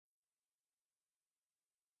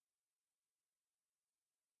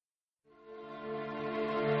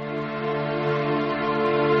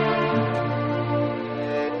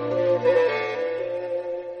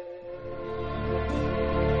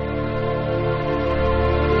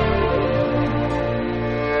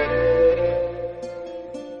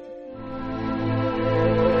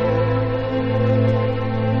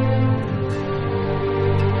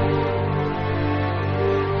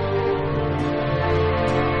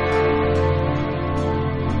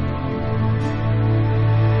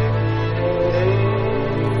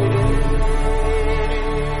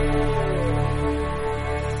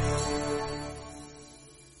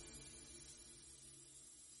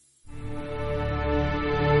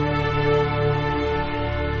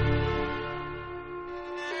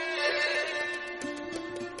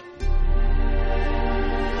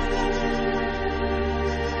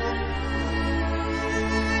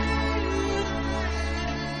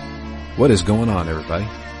What is going on, everybody?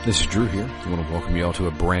 This is Drew here. I want to welcome you all to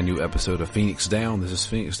a brand new episode of Phoenix Down. This is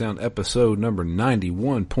Phoenix Down episode number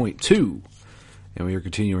 91.2, and we are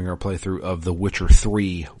continuing our playthrough of The Witcher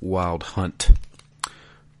 3 Wild Hunt.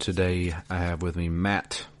 Today I have with me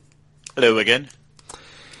Matt. Hello again.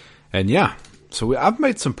 And yeah, so I've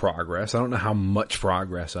made some progress. I don't know how much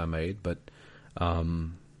progress I made, but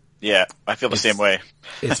yeah, I feel the same way.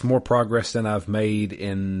 It's more progress than I've made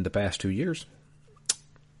in the past 2 years.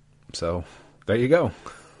 So, there you go.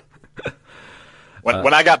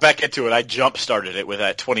 When I got back into it, I jump-started it with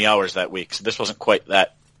that 20 hours that week. So this wasn't quite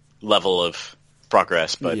that level of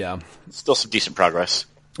progress, but yeah, still some decent progress.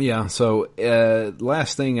 Yeah, so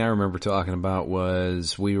last thing I remember talking about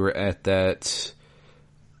was we were at that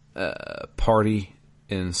party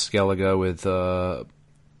in Skellige with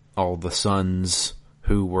all the sons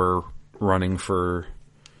who were running for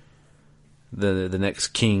the next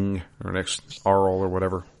king or next Arl or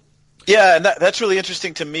whatever. Yeah, and that's really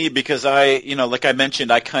interesting to me because like I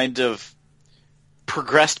mentioned, I kind of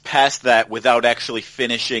progressed past that without actually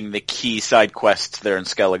finishing the key side quests there in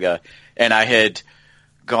Skellige. And I had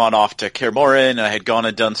gone off to Kaer Morhen, and I had gone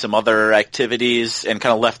and done some other activities and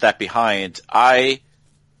kind of left that behind.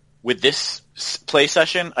 With this play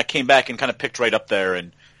session, I came back and kind of picked right up there,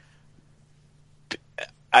 and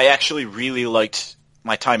I actually really liked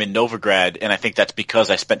my time in Novigrad, and I think that's because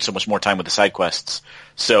I spent so much more time with the side quests.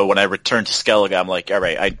 So when I returned to Skellige, I'm like, all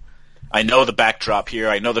right, I know the backdrop here.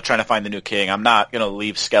 I know they're trying to find the new king. I'm not going to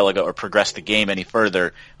leave Skellige or progress the game any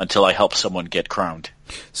further until I help someone get crowned.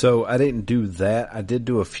 So I didn't do that. I did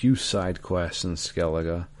do a few side quests in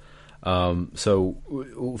Skellige. So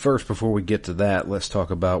first, before we get to that, let's talk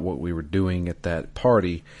about what we were doing at that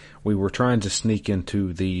party. We were trying to sneak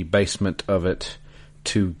into the basement of it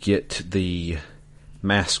to get the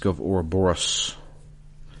Mask of Ouroboros.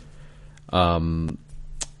 And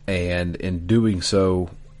in doing so,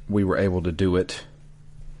 we were able to do it.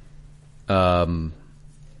 And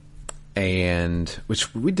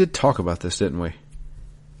which we did talk about this, didn't we?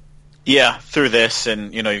 Yeah, through this,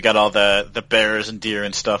 and you got all the bears and deer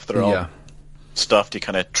and stuff that are all stuffed. You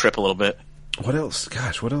kind of trip a little bit. What else?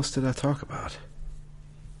 Gosh, what else did I talk about?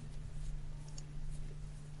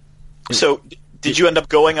 So, did you end up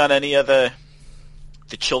going on any of the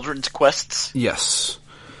children's quests? Yes.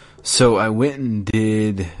 So I went and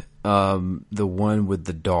did the one with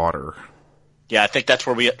the daughter. Yeah, I think that's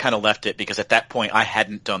where we kind of left it, because at that point I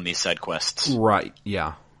hadn't done these side quests. Right,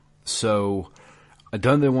 yeah. So I've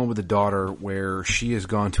done the one with the daughter where she has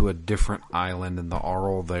gone to a different island, and the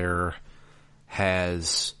Arl there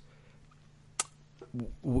has...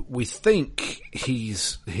 We think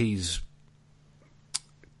he's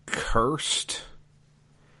cursed.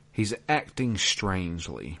 He's acting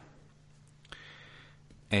strangely.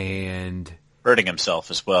 And... hurting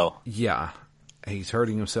himself as well. Yeah. He's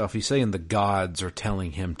hurting himself. He's saying the gods are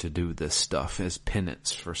telling him to do this stuff as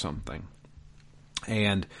penance for something.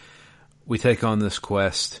 And we take on this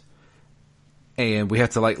quest, and we have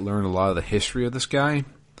to learn a lot of the history of this guy.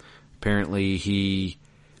 Apparently he,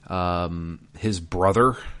 his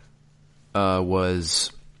brother,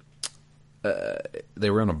 was, they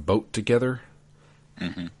were on a boat together.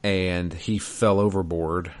 Mm-hmm. And he fell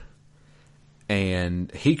overboard,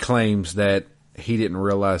 and he claims that he didn't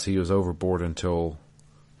realize he was overboard until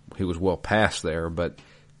he was well past there, but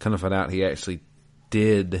kind of found out he actually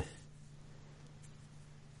did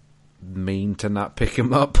mean to not pick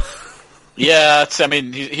him up. Yeah,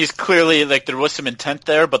 he's clearly, there was some intent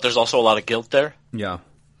there, but there's also a lot of guilt there. Yeah.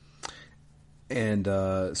 And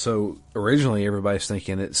so originally everybody's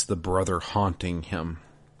thinking it's the brother haunting him.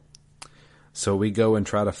 So we go and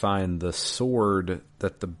try to find the sword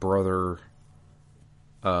that the brother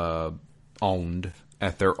owned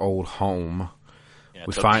at their old home. Yeah,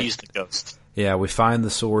 we find the ghost. Yeah, we find the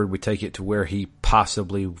sword. We take it to where he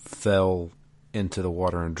possibly fell into the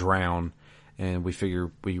water and drowned. And we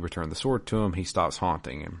figure we return the sword to him. He stops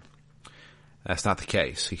haunting him. That's not the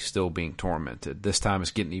case. He's still being tormented. This time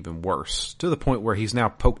it's getting even worse, to the point where he's now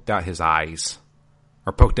poked out his eyes.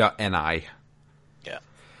 Or poked out an eye. Yeah.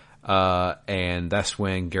 And that's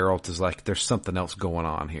when Geralt is like, there's something else going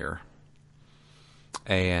on here.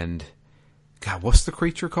 And, God, what's the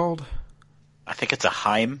creature called? I think it's a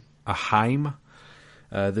Heim. A Heim?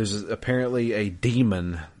 There's apparently a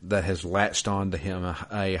demon that has latched onto him.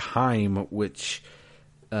 A Heim, which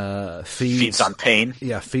feeds on pain.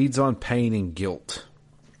 Yeah, feeds on pain and guilt.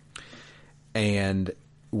 And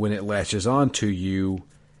when it latches onto you,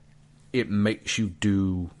 it makes you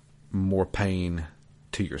do more pain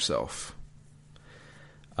to yourself.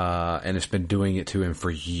 And it's been doing it to him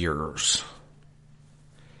for years.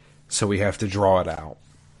 So we have to draw it out.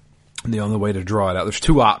 the only way to draw it out. There's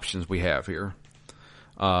two options we have here.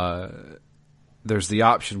 There's the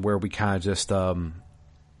option where we kind of just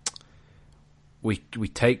we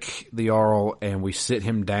take the Arl and we sit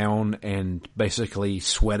him down and basically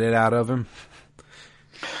sweat it out of him,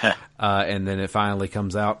 and then it finally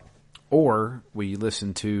comes out. Or we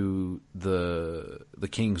listen to the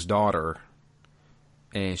king's daughter,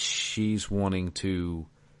 and she's wanting to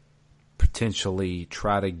potentially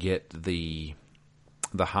try to get the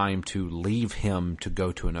Heim to leave him to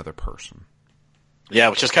go to another person. Yeah,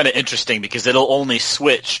 which is kind of interesting because it'll only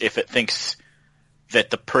switch if it thinks that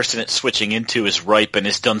the person it's switching into is ripe and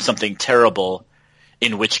has done something terrible,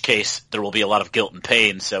 in which case there will be a lot of guilt and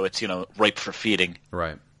pain, so it's, ripe for feeding.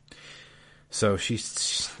 Right. So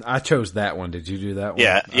I chose that one. Did you do that one?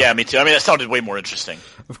 Yeah, me too. I mean, that sounded way more interesting.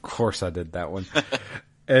 Of course I did that one.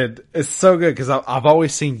 And it's so good because I've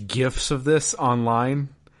always seen GIFs of this online,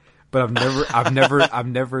 but I've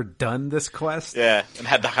never done this quest. Yeah, and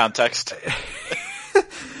had the context.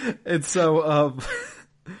 And so,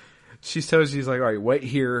 she's like, all right, wait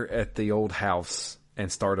here at the old house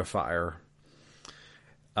and start a fire.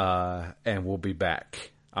 And we'll be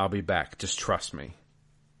back. I'll be back. Just trust me.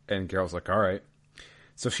 And Geralt's like, all right.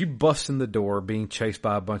 So she busts in the door, being chased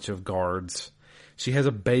by a bunch of guards. She has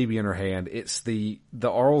a baby in her hand. It's the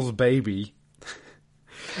Arl's baby.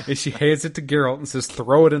 And she hands it to Geralt and says,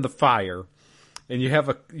 throw it in the fire. And you have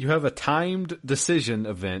a timed decision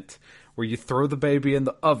event where you throw the baby in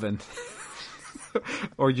the oven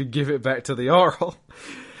or you give it back to the Arl.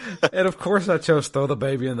 And of course I chose throw the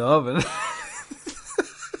baby in the oven.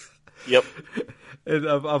 Yep. And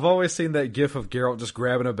I've always seen that gif of Geralt just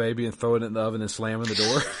grabbing a baby and throwing it in the oven and slamming the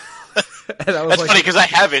door. And I was That's funny because I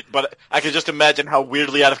haven't, but I can just imagine how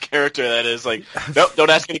weirdly out of character that is. Like, nope, don't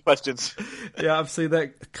ask any questions. Yeah, I've seen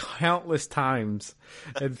that countless times.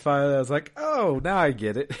 And finally I was like, oh, now I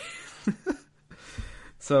get it.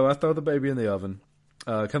 So I throw the baby in the oven.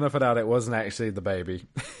 Come to find out it wasn't actually the baby.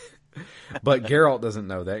 But Geralt doesn't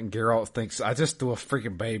know that, and Geralt thinks, I just threw a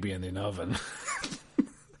freaking baby in the oven.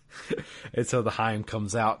 And so the Heim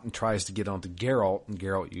comes out and tries to get onto Geralt, and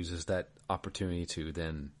Geralt uses that opportunity to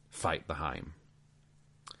then fight the Heim.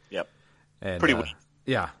 Yep. And, pretty weak.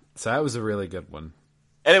 Yeah, so that was a really good one.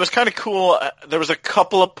 And it was kind of cool. There was a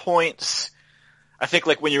couple of points, I think,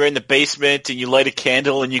 like when you're in the basement and you light a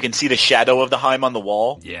candle and you can see the shadow of the Heim on the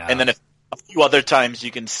wall. Yeah. And then a few other times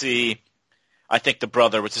you can see, I think the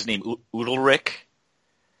brother, what's his name, Udalric?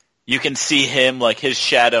 You can see him, like his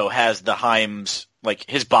shadow has the Heim's, like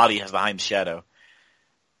his body has the Heim's shadow.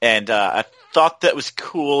 And I thought that was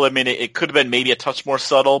cool. I mean, it could have been maybe a touch more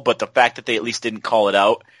subtle, but the fact that they at least didn't call it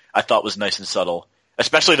out, I thought was nice and subtle.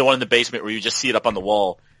 Especially the one in the basement where you just see it up on the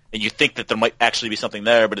wall and you think that there might actually be something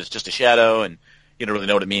there, but it's just a shadow and you don't really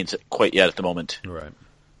know what it means quite yet at the moment. Right.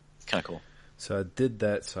 It's kind of cool. So I did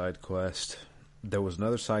that side quest. There was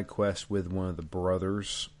another side quest with one of the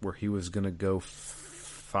brothers where he was going to go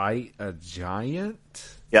fight a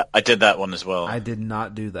giant. Yeah, I did that one as well. I did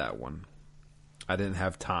not do that one. I didn't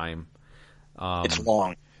have time. It's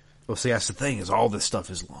long. Well, see, that's the thing, is all this stuff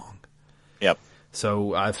is long. Yep.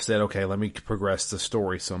 So I've said, okay, let me progress the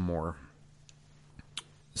story some more.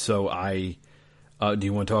 So do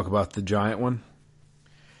you want to talk about the giant one?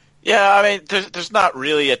 Yeah, I mean, there's not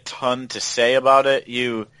really a ton to say about it.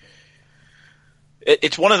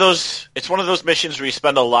 It's one of those missions where you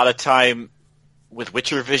spend a lot of time with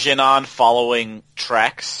Witcher vision on, following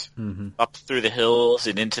tracks up through the hills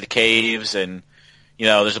and into the caves, and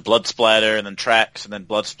there's a blood splatter and then tracks and then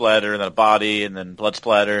blood splatter and then a body and then blood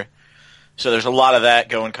splatter. So there's a lot of that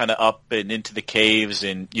going kind of up and into the caves,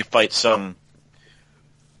 and you fight some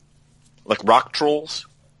like rock trolls.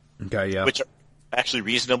 Okay, yeah. Which are actually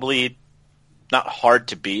reasonably not hard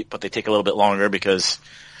to beat, but they take a little bit longer because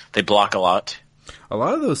they block a lot. A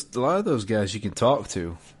lot of those guys you can talk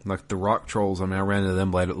to, like the rock trolls. I mean, I ran into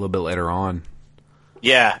them a little bit later on.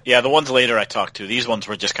 Yeah, the ones later I talked to. These ones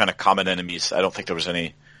were just kind of common enemies. I don't think there was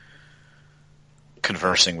any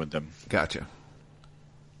conversing with them. Gotcha.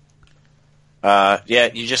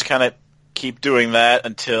 You just kind of keep doing that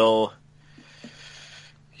until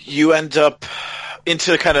you end up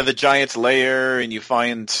into kind of the giant's lair, and you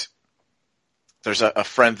find there's a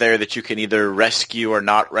friend there that you can either rescue or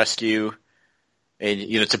not rescue. And,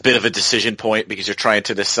 it's a bit of a decision point because you're trying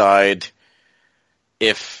to decide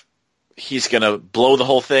if he's going to blow the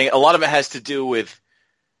whole thing. A lot of it has to do with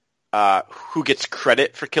who gets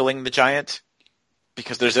credit for killing the giant,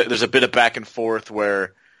 because there's a bit of back and forth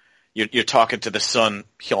where you're talking to the son,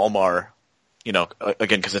 Hjalmar,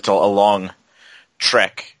 again, because it's a long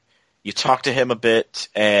trek. You talk to him a bit,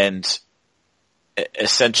 and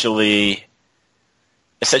essentially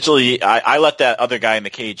essentially, I let that other guy in the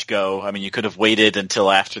cage go. I mean, you could have waited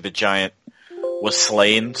until after the giant was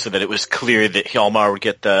slain so that it was clear that Hjalmar would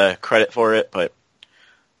get the credit for it, but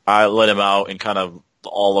I let him out and kind of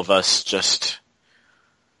all of us just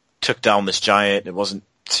took down this giant. It wasn't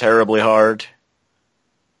terribly hard.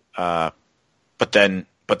 But then,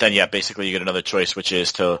 yeah, basically you get another choice, which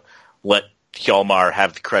is to let Hjalmar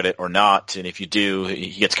have the credit or not, and if you do,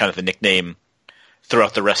 he gets kind of the nickname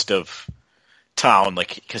throughout the rest of town,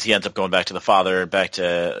 like, because he ends up going back to the father, back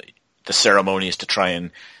to the ceremonies to try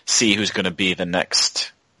and see who's going to be the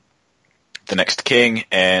next king,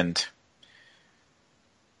 and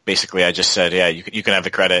basically I just said, yeah, you can have the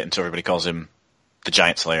credit, and so everybody calls him the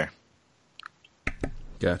Giant Slayer.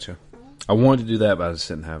 Gotcha. I wanted to do that, but I just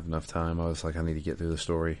didn't have enough time. I was like, I need to get through the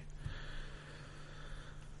story.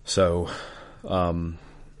 So,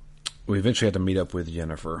 we eventually had to meet up with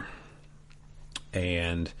Yennefer.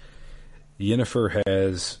 And Yennefer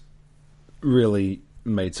has really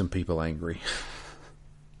made some people angry.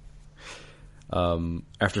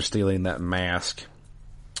 After stealing that mask,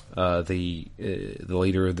 the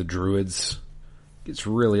leader of the Druids gets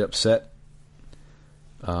really upset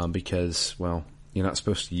because, well, you're not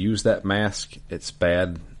supposed to use that mask. It's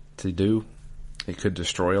bad to do. It could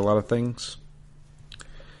destroy a lot of things.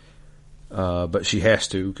 But she has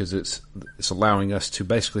to, because it's allowing us to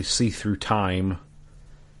basically see through time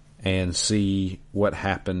and see what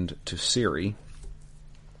happened to Ciri.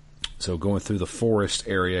 So going through the forest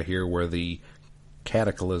area here where the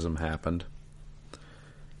cataclysm happened,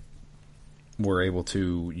 we're able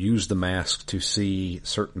to use the mask to see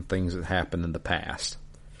certain things that happened in the past.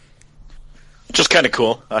 Which is kind of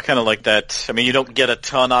cool. I kind of like that. I mean, you don't get a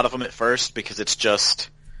ton out of them at first because it's just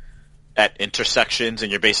at intersections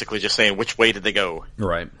and you're basically just saying which way did they go.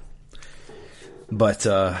 Right. But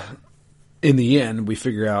in the end, we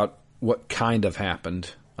figure out what kind of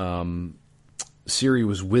happened. Ciri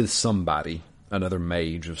was with somebody, another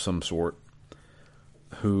mage of some sort,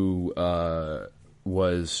 who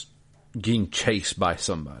was getting chased by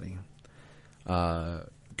somebody. Kind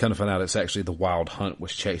of find out it's actually the Wild Hunt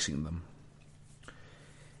was chasing them.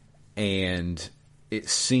 And it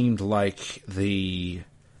seemed like the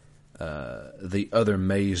other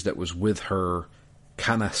mage that was with her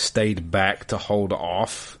kind of stayed back to hold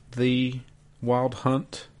off the Wild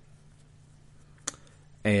Hunt.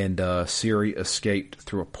 And Ciri escaped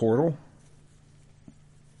through a portal.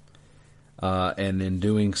 And in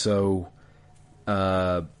doing so,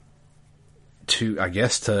 to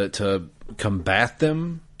combat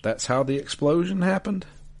them, that's how the explosion happened.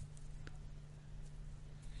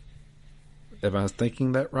 Am I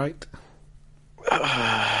thinking that right?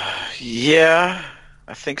 Yeah,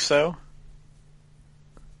 I think so.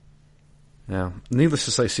 Now, needless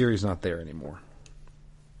to say, Ciri's not there anymore.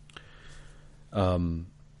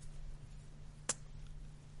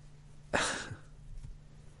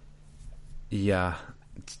 Yeah.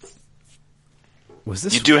 Was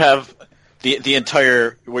this? You do have the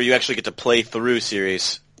entire where you actually get to play through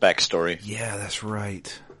Ciri's backstory. Yeah, that's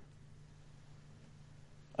right.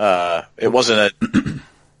 It wasn't a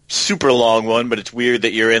super long one, but it's weird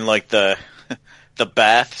that you're in like the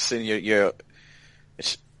baths and it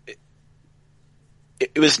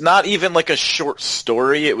was not even like a short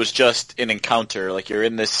story. It was just an encounter. Like you're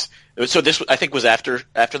in this. So this I think was after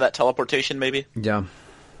that teleportation, maybe. Yeah.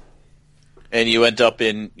 And you end up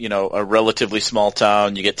in a relatively small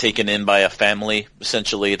town. You get taken in by a family.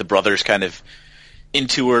 Essentially, the brother's kind of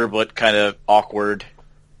into her, but kind of awkward.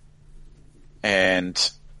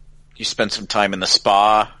 And you spend some time in the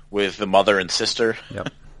spa with the mother and sister. Yep.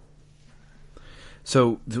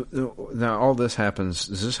 So now all this happens.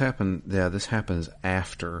 Does this happen? Yeah, this happens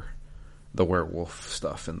after the werewolf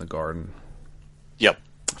stuff in the garden. Yep.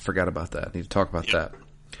 I forgot about that. I need to talk about that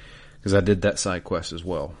because I did that side quest as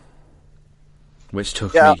well, which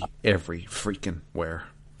took me every freaking where.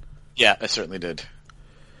 Yeah, I certainly did.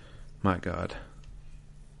 My God.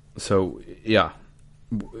 So yeah,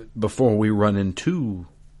 before we run into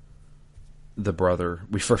the brother,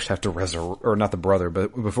 we first have to or not the brother,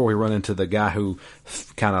 but before we run into the guy who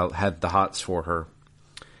kind of had the hots for her,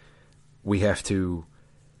 we have to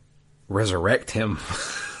resurrect him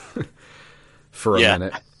for a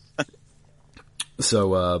minute.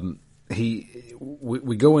 So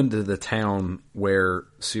we go into the town where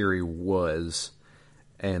Ciri was,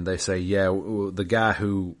 and they say, yeah, the guy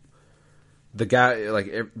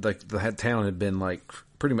the town had been like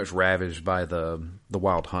pretty much ravaged by the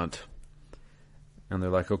Wild Hunt. And they're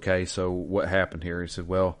like, okay, so what happened here? He said,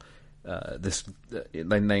 well,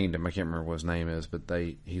 they named him. I can't remember what his name is, but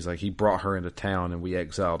he's like, he brought her into town and we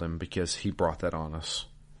exiled him because he brought that on us.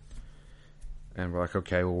 And we're like,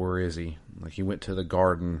 okay, well, where is he? Like, he went to the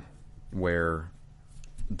garden where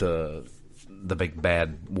the big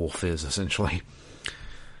bad wolf is, essentially.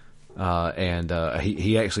 And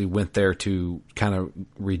he actually went there to kind of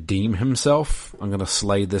redeem himself. I'm going to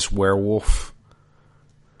slay this werewolf.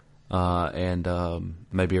 And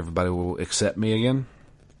maybe everybody will accept me again.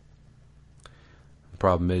 The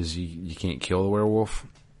problem is you can't kill the werewolf.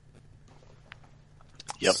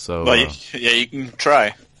 Yep. So, well, you can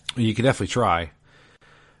try. You can definitely try.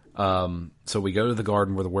 So we go to the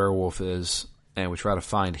garden where the werewolf is, and we try to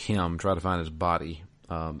find him, try to find his body.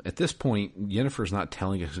 At this point, Yennefer's not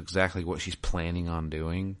telling us exactly what she's planning on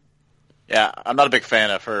doing. Yeah, I'm not a big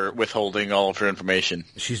fan of her withholding all of her information.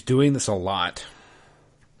 She's doing this a lot.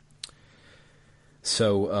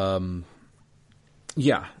 So,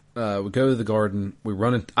 we go to the garden.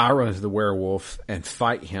 I run into the werewolf and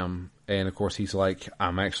fight him. And of course, he's like,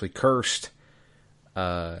 "I'm actually cursed.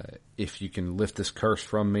 If you can lift this curse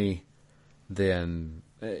from me, then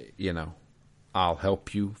I'll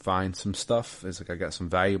help you find some stuff." It's like, I got some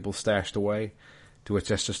valuables stashed away. To which,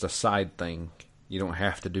 that's just a side thing. You don't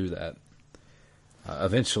have to do that.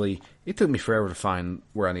 Eventually, it took me forever to find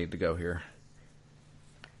where I needed to go here.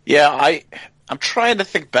 Yeah, I'm trying to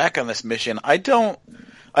think back on this mission. I know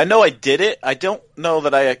I did it. I don't know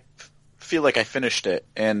that I feel like I finished it.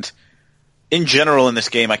 And in general in this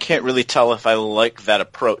game, I can't really tell if I like that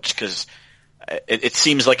approach, because it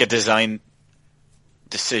seems like a design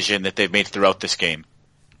decision that they've made throughout this game,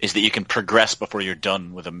 is that you can progress before you're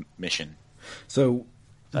done with a mission. So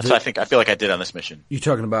that's what I feel like I did on this mission. You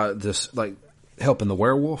talking about this, like, helping the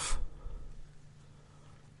werewolf?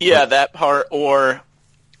 Yeah, that part, or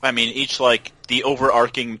each, like, the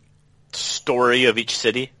overarching story of each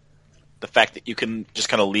city. The fact that you can just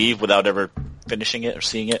kind of leave without ever finishing it or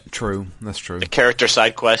seeing it. True, that's true. The character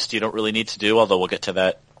side quest you don't really need to do, although we'll get to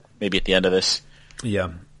that maybe at the end of this.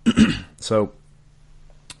 Yeah. So,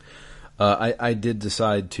 I did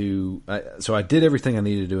decide to... So I did everything I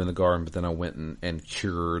needed to do in the garden, but then I went and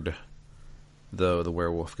cured the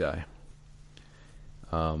werewolf guy.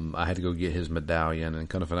 I had to go get his medallion and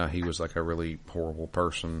kind of find out he was like a really horrible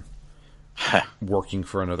person working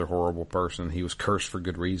for another horrible person. He was cursed for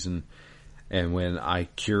good reason. And when I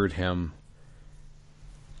cured him,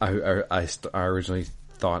 I originally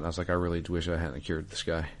thought, I was like, I really wish I hadn't cured this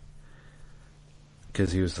guy.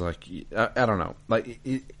 Because he was like, I don't know, like,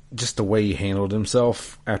 just the way he handled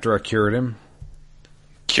himself after I cured him.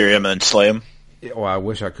 Cure him and slay him? Well, I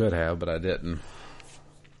wish I could have, but I didn't.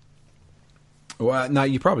 Well, no,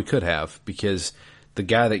 you probably could have, because the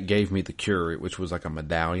guy that gave me the cure, which was like a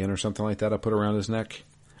medallion or something like that I put around his neck,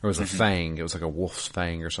 or it was a fang, it was like a wolf's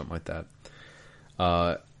fang or something like that.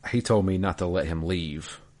 He told me not to let him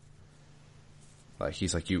leave. Like,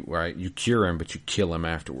 he's like, you cure him, but you kill him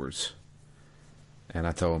afterwards. And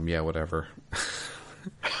I told him, yeah, whatever.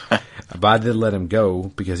 But I did let him go,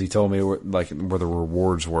 because he told me where the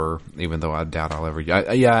rewards were, even though I doubt I'll ever...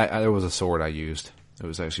 there was a sword I used. It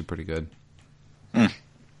was actually pretty good.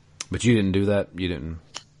 But you didn't do that? You didn't?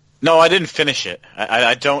 No, I didn't finish it.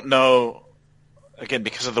 I don't know, again,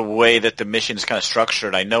 because of the way that the mission is kind of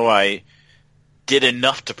structured. I know I did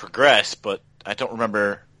enough to progress, but I don't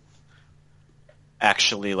remember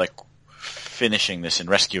actually, like, finishing this and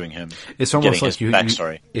rescuing him. It's almost like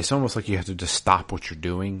backstory. It's almost like you have to just stop what you're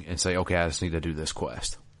doing and say, okay, I just need to do this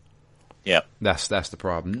quest. Yeah. That's the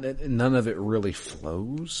problem. None of it really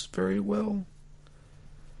flows very well.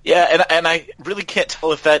 Yeah, and I really can't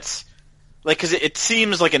tell if that's, like, because it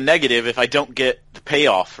seems like a negative if I don't get the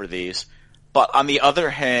payoff for these. But on the other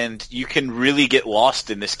hand, you can really get lost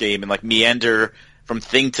in this game and, like, meander from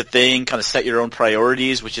thing to thing, kind of set your own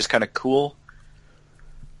priorities, which is kind of cool.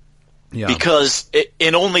 Yeah.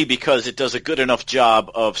 Only because it does a good enough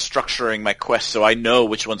job of structuring my quest so I know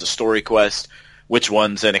which one's a story quest, which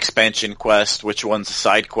one's an expansion quest, which one's a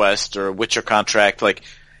side quest, or Witcher contract. Like,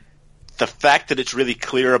 the fact that it's really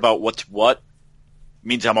clear about what's what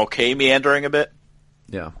means I'm okay meandering a bit.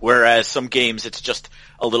 Yeah. Whereas some games, it's just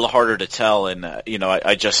a little harder to tell, and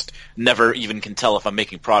I just never even can tell if I'm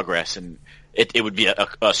making progress, and it would be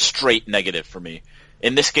a straight negative for me.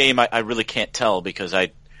 In this game, I really can't tell, because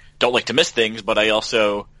I don't like to miss things, but I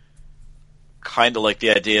also kind of like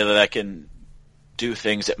the idea that I can do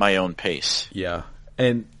things at my own pace. Yeah.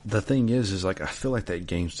 And the thing is like, I feel like that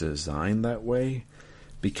game's designed that way,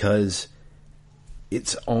 because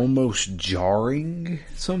it's almost jarring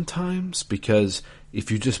sometimes, because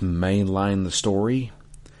if you just mainline the story,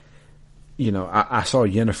 I saw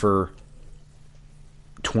Yennefer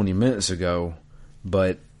 20 minutes ago,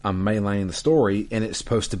 but I'm mainlining the story, and it's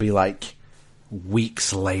supposed to be like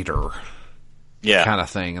weeks later. Yeah. kind of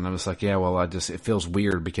thing. And I'm just like, yeah, well, it feels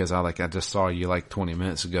weird because I just saw you like 20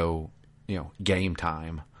 minutes ago, game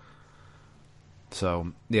time.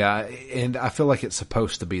 So, yeah, and I feel like it's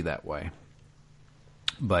supposed to be that way.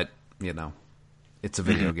 But, it's a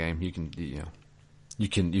video game. You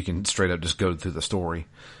can straight up just go through the story.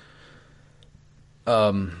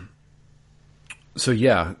 So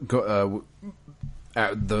yeah, the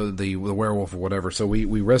werewolf or whatever. So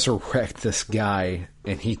we resurrect this guy,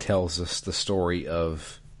 and he tells us the story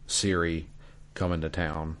of Ciri coming to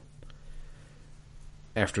town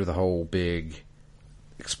after the whole big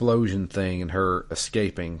explosion thing and her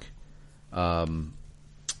escaping. The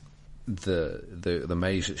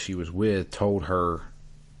mage that she was with told her,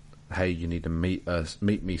 "Hey, you need to meet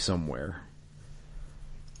me somewhere."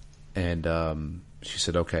 And she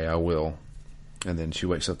said, "Okay, I will." And then she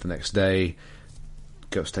wakes up the next day,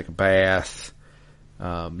 goes take a bath.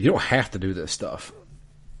 You don't have to do this stuff,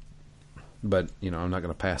 but I'm not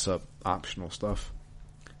going to pass up optional stuff.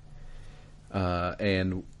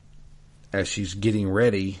 And as she's getting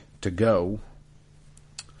ready to go,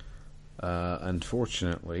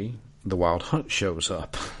 unfortunately, the Wild Hunt shows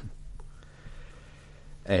up,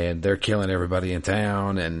 and they're killing everybody in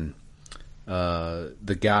town. And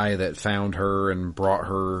the guy that found her and brought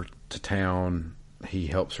her to town, he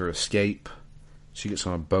helps her escape. She gets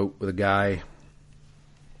on a boat with a guy.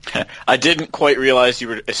 I didn't quite realize you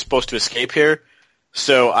were supposed to escape here,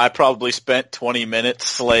 so I probably spent 20 minutes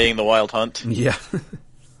slaying the Wild Hunt. Yeah.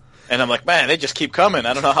 And I'm like, man, they just keep coming.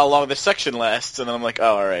 I don't know how long this section lasts. And then I'm like,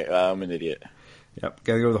 oh, all right, I'm an idiot. Yep,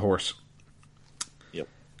 gotta go with the horse. Yep.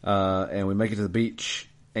 And we make it to the beach,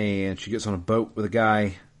 and she gets on a boat with a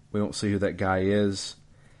guy. We don't see who that guy is.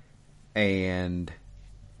 And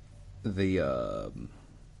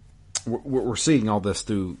we're seeing all this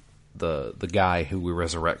through the guy who we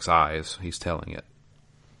resurrect's eyes. He's telling it.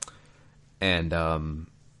 And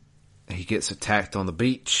he gets attacked on the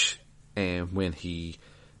beach, and when he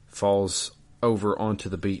falls over onto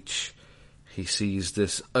the beach, he sees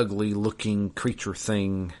this ugly-looking creature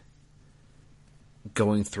thing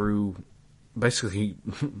going through, basically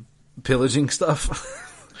pillaging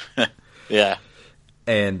stuff. Yeah.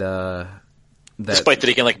 And despite that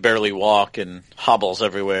he can barely walk and hobbles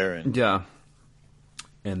everywhere. And yeah.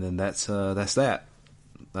 And then that's that.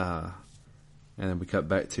 And then we cut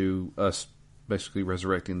back to us basically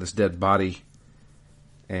resurrecting this dead body.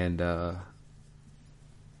 And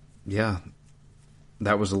yeah,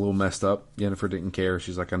 that was a little messed up. Yennefer didn't care.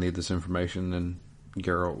 She's like, I need this information. And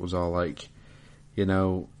Geralt was all like, it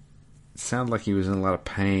sounded like he was in a lot of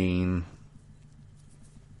pain.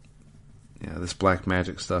 Yeah, this black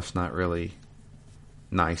magic stuff's not really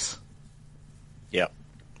nice. Yeah.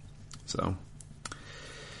 So,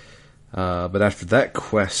 but after that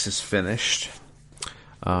quest is finished,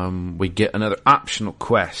 we get another optional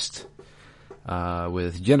quest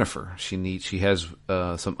with Yennefer. She has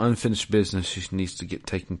some unfinished business she needs to get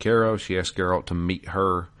taken care of. She asks Geralt to meet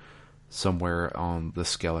her somewhere on the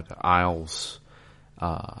Skellige Isles,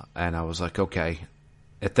 and I was like, okay.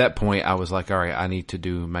 At that point, I was like, all right, I need to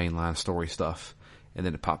do mainline story stuff. And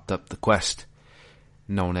then it popped up the quest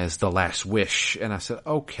known as The Last Wish. And I said,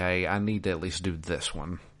 okay, I need to at least do this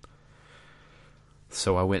one.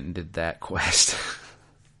 So I went and did that quest.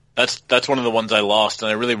 That's one of the ones I lost,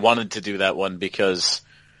 and I really wanted to do that one because,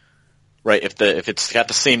 right, if it's got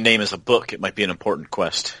the same name as a book, it might be an important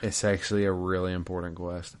quest. It's actually a really important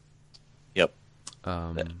quest. Yep.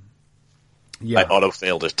 Yeah. I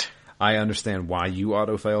auto-failed it. I understand why you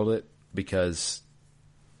auto-failed it, because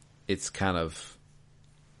it's pretty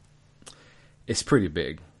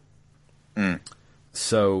big. Mm.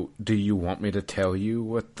 So, do you want me to tell you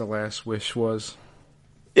what The Last Wish was?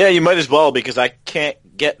 Yeah, you might as well, because I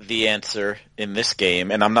can't get the answer in this game,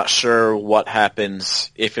 and I'm not sure what happens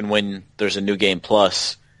if and when there's a new game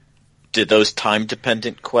plus. Did those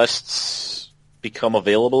time-dependent quests become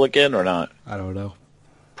available again or not? I don't know.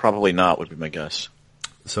 Probably not, would be my guess.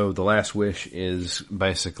 So The Last Wish is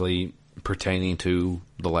basically pertaining to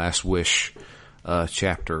the Last Wish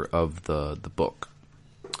chapter of the book.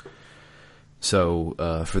 So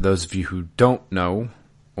for those of you who don't know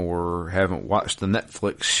or haven't watched the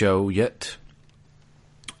Netflix show yet,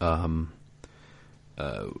 there's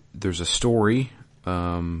a story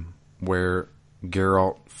where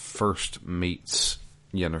Geralt first meets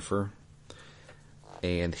Yennefer,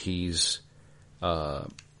 and he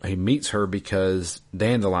meets her because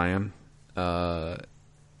Dandelion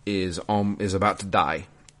is about to die.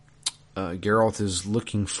 Geralt is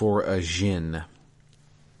looking for a djinn,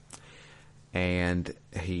 and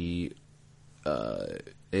he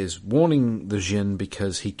is wanting the djinn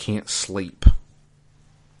because he can't sleep.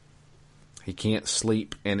 He can't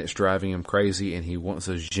sleep, and it's driving him crazy, and he wants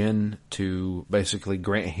a djinn to basically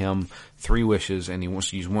grant him 3 wishes, and he wants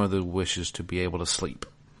to use one of the wishes to be able to sleep.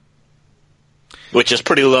 Which is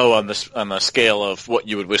pretty low on the scale of what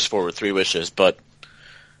you would wish for with 3 wishes, but,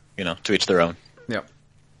 to each their own. Yep.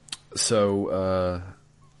 So,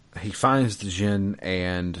 he finds the djinn,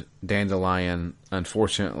 and Dandelion,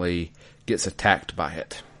 unfortunately, gets attacked by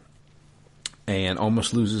it, and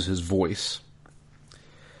almost loses his voice.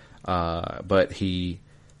 But he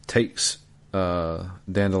takes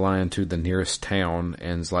Dandelion to the nearest town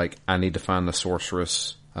and is like, I need to find a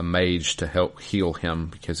sorceress, a mage, to help heal him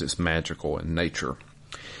because it's magical in nature.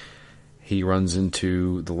 He runs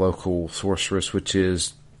into the local sorceress, which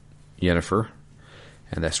is Yennefer,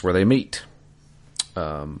 and that's where they meet.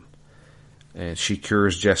 And she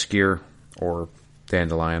cures Jaskier, or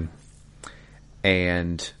Dandelion,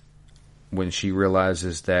 and when she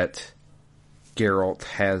realizes that Geralt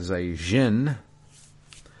has a djinn,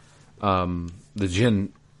 the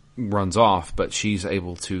djinn runs off, but she's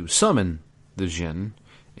able to summon the djinn.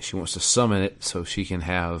 She wants to summon it so she can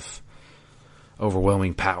have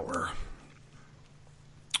overwhelming power.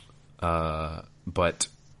 But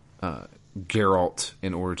Geralt,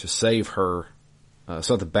 in order to save her,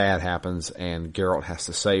 something bad happens and Geralt has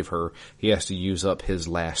to save her. He has to use up his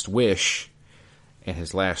last wish, and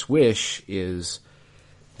his last wish is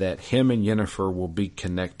that him and Yennefer will be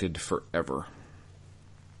connected forever.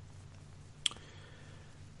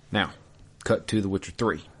 Now, cut to The Witcher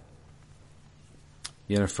 3.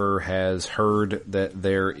 Yennefer has heard that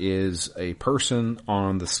there is a person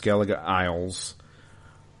on the Skellige Isles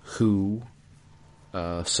who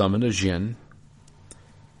summoned a djinn,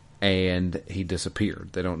 and he disappeared.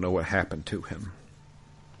 They don't know what happened to him.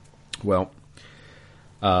 Well,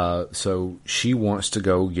 so she wants to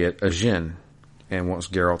go get a djinn and wants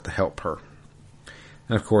Geralt to help her.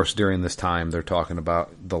 And of course, during this time, they're talking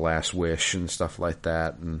about the last wish and stuff like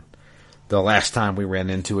that. And the last time we ran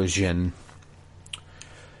into a djinn,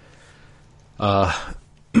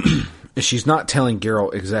 she's not telling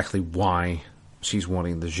Geralt exactly why she's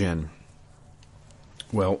wanting the djinn.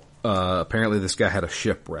 Well, apparently this guy had a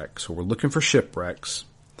shipwreck, so we're looking for shipwrecks.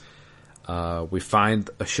 We find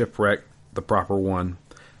a shipwreck, the proper one.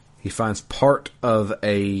 He finds part of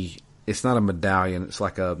it's not a medallion, it's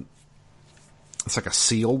like a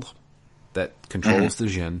seal that controls the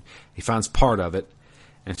djinn. He finds part of it,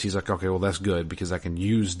 and she's like, okay, well that's good, because I can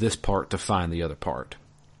use this part to find the other part.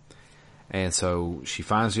 And so she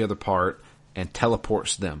finds the other part and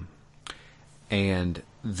teleports them. And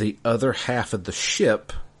the other half of the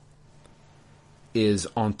ship is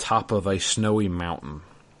on top of a snowy mountain.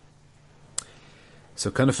 So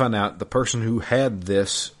kind of find out the person who had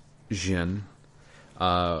this djinn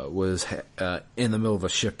was in the middle of a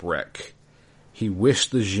shipwreck. He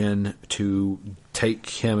wished the djinn to take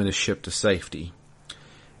him and his ship to safety,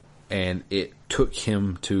 and it took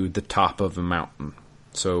him to the top of a mountain.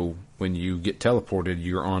 So when you get teleported,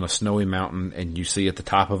 you're on a snowy mountain, and you see at the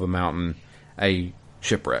top of a mountain a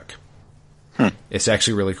shipwreck. It's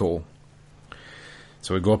actually really cool.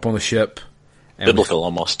 So we go up on the ship. And biblical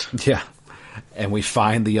almost. Yeah. And we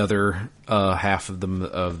find the other half of the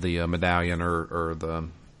medallion or the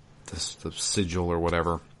sigil or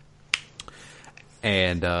whatever.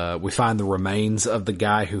 And we find the remains of the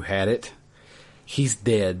guy who had it. He's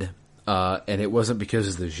dead. And it wasn't because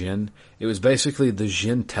of the djinn. It was basically the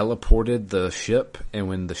djinn teleported the ship, and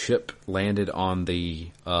when the ship landed on the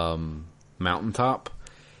mountaintop,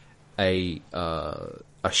 a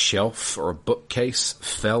shelf or a bookcase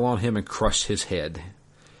fell on him and crushed his head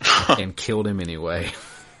and killed him anyway.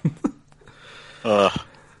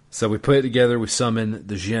 So we put it together. We summon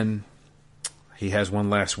the djinn. He has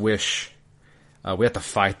one last wish. We have to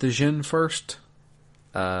fight the djinn first.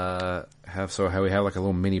 We have like a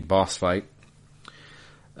little mini boss fight,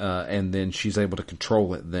 and then she's able to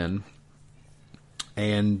control it then,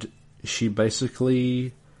 and she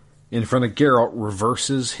basically, in front of Geralt,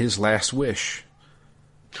 reverses his last wish,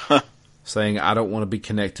 saying, I don't want to be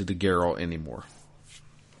connected to Geralt anymore.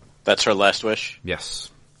 That's her last wish? Yes.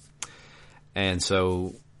 And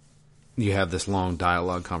so you have this long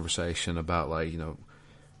dialogue conversation about, like,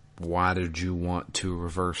 why did you want to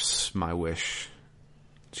reverse my wish?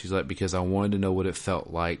 She's like, because I wanted to know what it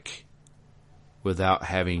felt like without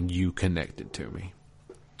having you connected to me.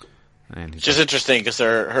 And which is interesting, because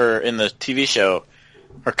her in the TV show,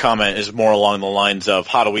 her comment is more along the lines of,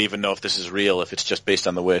 how do we even know if this is real, if it's just based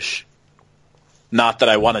on the wish? Not that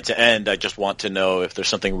I want it to end, I just want to know if there's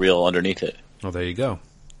something real underneath it. Well, there you go.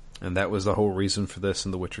 And that was the whole reason for this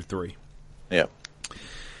in The Witcher 3. Yeah.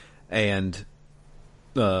 And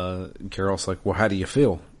Geralt's like, well, how do you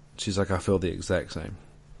feel? She's like, I feel the exact same.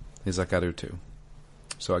 He's like, I do too.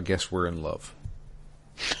 So I guess we're in love.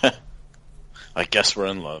 I guess we're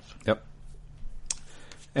in love. Yep.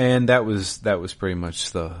 And that was pretty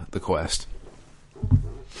much the quest.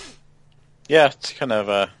 Yeah, it's kind of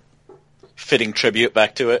a fitting tribute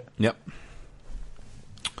back to it. Yep.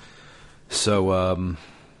 So,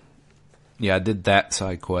 yeah, I did that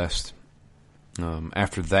side quest.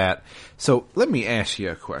 After that, so let me ask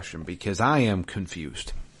you a question because I am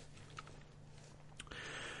confused.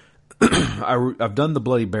 I've done the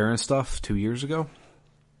Bloody Baron stuff 2 years ago.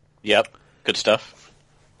 Yep, good stuff.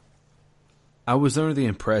 I was under the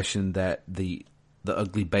impression that the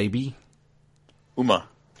ugly baby, Uma,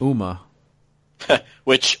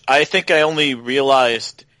 which I think I only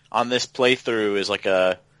realized on this playthrough is like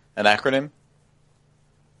an acronym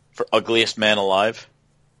for Ugliest Man Alive.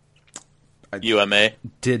 UMA.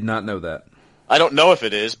 Did not know that. I don't know if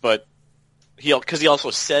it is, but because he also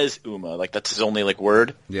says Uma, like that's his only like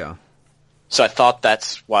word. Yeah. So I thought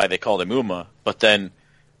that's why they called him Uma, but then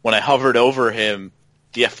when I hovered over him,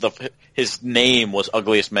 his name was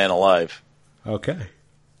Ugliest Man Alive. Okay.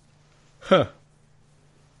 Huh.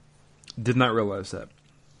 Did not realize that.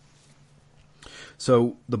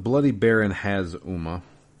 So the Bloody Baron has Uma.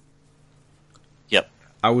 Yep.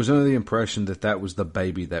 I was under the impression that was the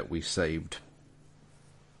baby that we saved.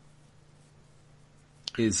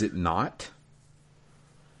 Is it not?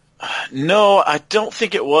 No, I don't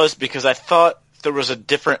think it was because I thought there was a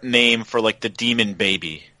different name for like the demon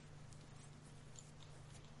baby.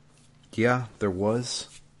 Yeah, there was.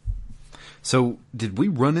 So did we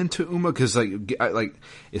run into Uma? Because like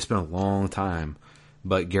it's been a long time,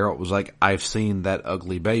 but Geralt was like, "I've seen that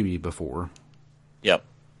ugly baby before. Yep.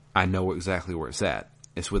 I know exactly where it's at.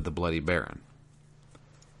 It's with the Bloody Baron."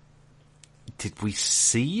 Did we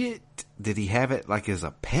see it? Did he have it like as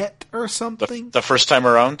a pet or something? The first time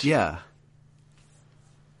around? Yeah.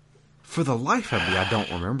 For the life of me, I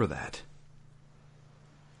don't remember that.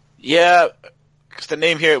 Yeah, because the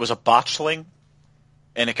name here, it was a botchling,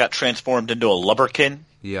 and it got transformed into a lubberkin.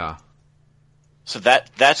 Yeah. So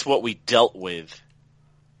that's what we dealt with.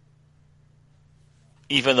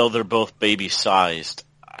 Even though they're both baby-sized.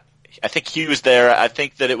 I think he was there. I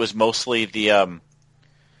think that it was mostly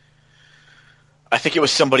I think it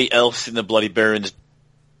was somebody else in the Bloody Baron's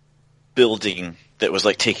building that was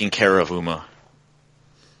like taking care of Uma.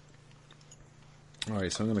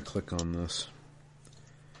 Alright, so I'm going to click on this.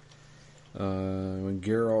 When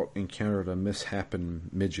Geralt encountered a misshapen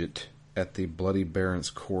midget at the Bloody Baron's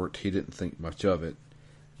court, he didn't think much of it.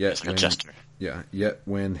 Yet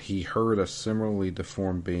when he heard a similarly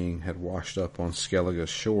deformed being had washed up on Skellige's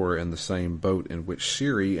shore in the same boat in which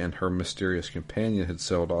Ciri and her mysterious companion had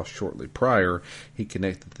sailed off shortly prior, he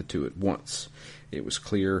connected the two at once. It was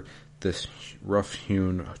clear this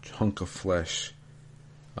rough-hewn hunk of flesh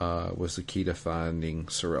was the key to finding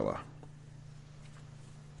Cirilla.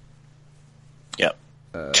 Yep.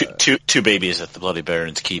 Two babies at the Bloody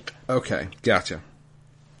Baron's keep. Okay, gotcha.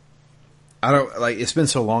 I don't like. It's been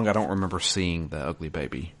so long. I don't remember seeing the ugly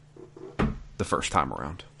baby the first time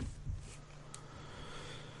around.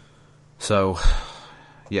 So,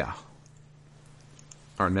 yeah.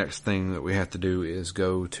 Our next thing that we have to do is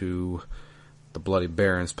go to the Bloody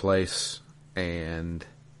Baron's place and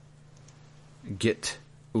get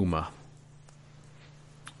Uma.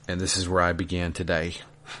 And this is where I began today.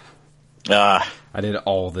 I did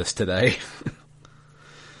all this today.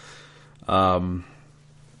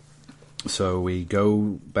 So we go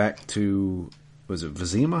back to, was it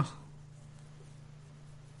Vizima?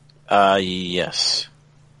 Yes.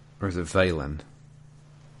 Or is it Valen?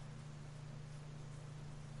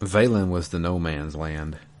 Valen was the no man's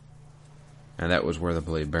land. And that was where the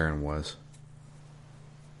Bloody Baron was.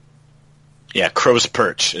 Yeah, Crow's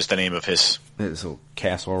Perch is the name of his little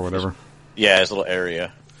castle or whatever. Yeah, his little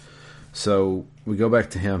area. So we go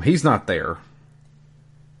back to him. He's not there.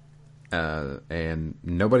 And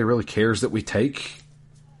nobody really cares that we take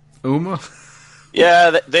Uma.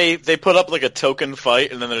 Yeah, they put up like a token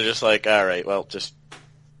fight, and then they're just like, all right, well, just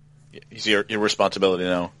he's your responsibility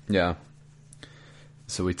now. Yeah.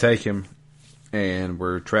 So we take him, and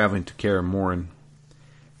we're traveling to Kaer Morhen,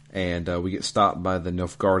 and we get stopped by the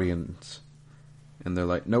Nilfgaardians, and they're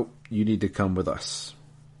like, nope, you need to come with us.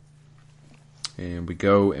 And we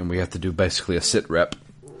go, and we have to do basically a sit rep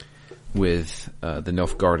with the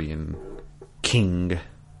Nilfgaardian king.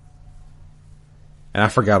 And I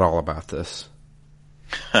forgot all about this.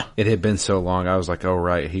 It had been so long, I was like, oh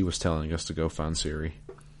right, he was telling us to go find Ciri.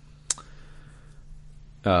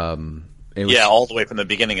 All the way from the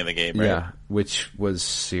beginning of the game, right? Yeah, which was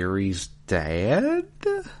Ciri's dad?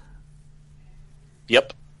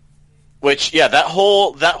 Yep. Which, yeah, that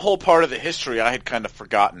whole part of the history I had kind of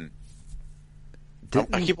forgotten.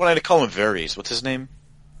 I keep wanting to call him Varys. What's his name?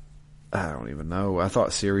 I don't even know. I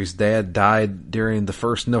thought Ciri's dad died during the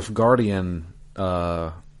first Nilfgaardian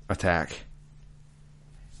attack,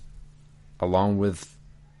 along with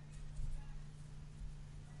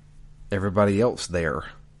everybody else there.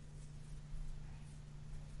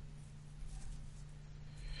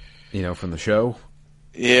 You know, from the show?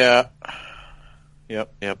 Yeah.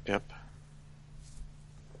 Yep.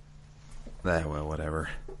 Well, whatever.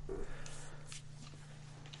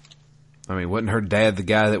 I mean, wasn't her dad the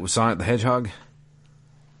guy that was Sonic the Hedgehog?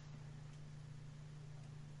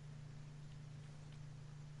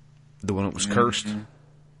 The one that was cursed?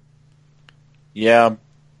 Yeah.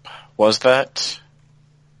 Was that?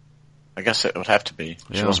 I guess it would have to be.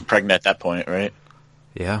 She wasn't pregnant at that point, right?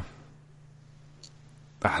 Yeah.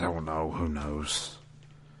 I don't know. Who knows?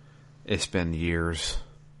 It's been years.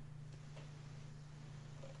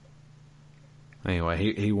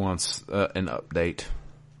 Anyway, he wants an update.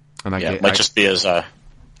 And it might just be his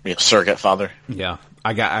surrogate father. Yeah.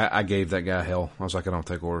 I gave that guy hell. I was like, I don't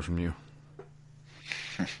take orders from you.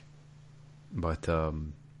 But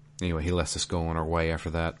anyway, he lets us go on our way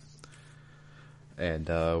after that. And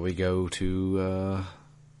we go to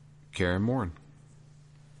Kaer Morhen.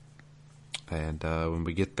 And when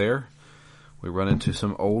we get there, we run into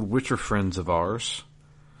some old Witcher friends of ours.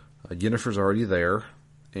 Yennefer's already there,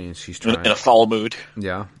 and she's trying in a foul mood.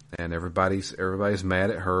 Yeah, and everybody's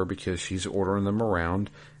mad at her because she's ordering them around,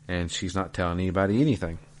 and she's not telling anybody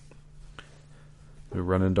anything. We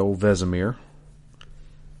run into old Vesemir,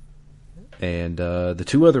 and the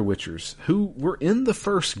two other Witchers who were in the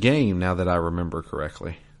first game. Now that I remember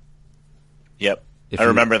correctly. Yep, I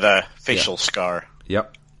remember the facial scar.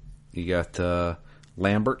 Yep. You got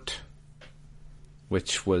Lambert,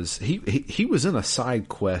 which was he was in a side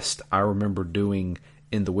quest I remember doing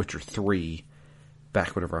in The Witcher 3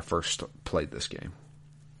 back whenever I first played this game.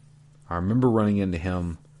 I remember running into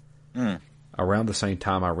him around the same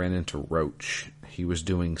time I ran into Roach. He was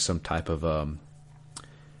doing some type of a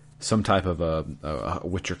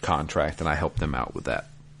Witcher contract, and I helped them out with that.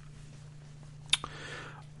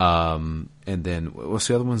 And then what's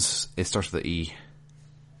the other ones? It starts with the E.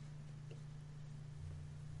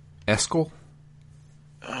 Eskel?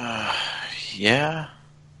 Yeah.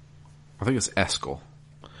 I think it's Eskel.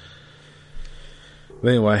 But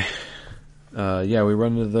anyway, we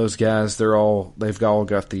run into those guys. They've all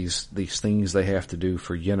got these things they have to do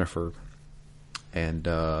for Yennefer. And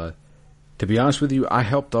to be honest with you, I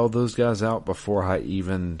helped all those guys out before I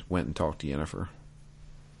even went and talked to Yennefer.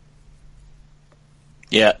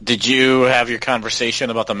 Yeah. Did you have your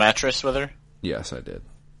conversation about the mattress with her? Yes, I did.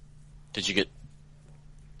 Did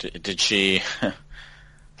she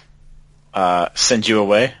send you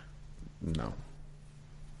away? No.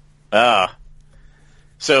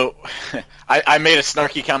 So I made a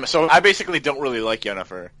snarky comment. So I basically don't really like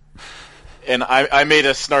Yennefer. And I made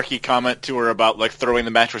a snarky comment to her about like throwing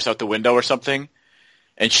the mattress out the window or something.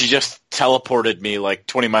 And she just teleported me like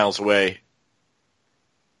 20 miles away,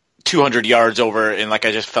 200 yards over, and like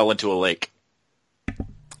I just fell into a lake.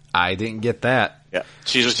 I didn't get that. Yeah.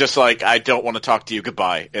 She was just like, I don't want to talk to you,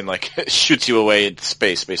 goodbye, and like shoots you away into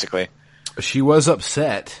space, basically. She was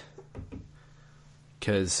upset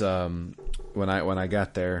because when I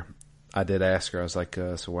got there, I did ask her. I was like,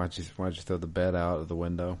 "So why'd you throw the bed out of the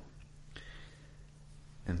window?"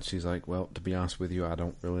 And she's like, "Well, to be honest with you, I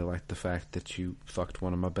don't really like the fact that you fucked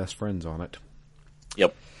one of my best friends on it."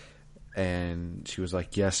 Yep. And she was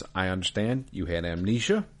like, "Yes, I understand. You had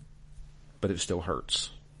amnesia, but it still hurts."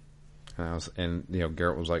 And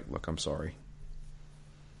Geralt was like, "Look, I'm sorry."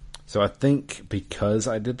 So I think because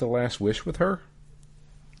I did the last wish with her,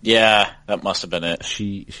 yeah, that must have been it.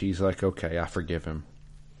 She's like, "Okay, I forgive him."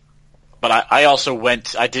 But I also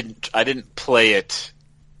went. I didn't play it.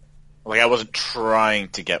 Like I wasn't trying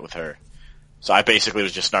to get with her, so I basically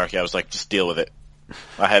was just snarky. I was like, "Just deal with it."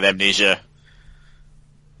 I had amnesia.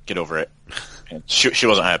 Get over it. And she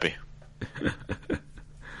wasn't happy.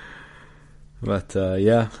 But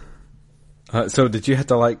yeah. So did you have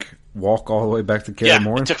to like walk all the way back to Kaer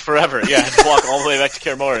Morhen? Yeah, it took forever. Yeah, I had to walk all the way back to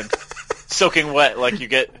Kaer Morhen, soaking wet. Like you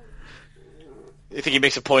get. I think he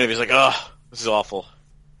makes a point of. He's like, "Oh, this is awful,"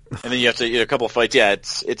 and then you have to a couple of fights. Yeah,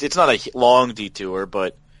 it's not a long detour,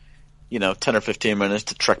 but 10 or 15 minutes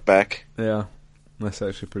to trek back. Yeah, that's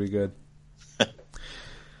actually pretty good.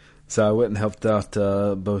 So I went and helped out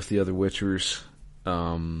both the other Witchers.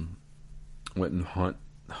 Went and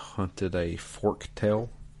hunted a fork tail.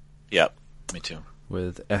 Yep, me too.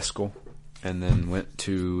 With Eskel, and then went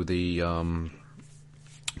to the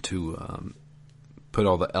put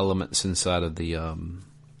all the elements inside of the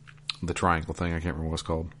triangle thing. I can't remember what it's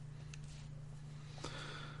called.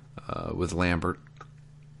 With Lambert.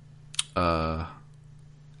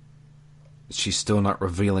 She's still not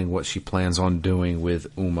revealing what she plans on doing with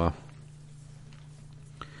Uma.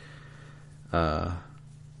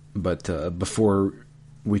 But before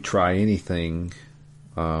we try anything,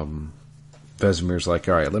 Vesemir's like,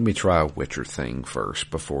 all right, let me try a Witcher thing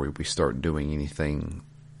first before we start doing anything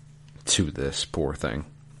to this poor thing.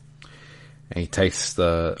 And he takes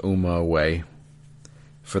the Uma away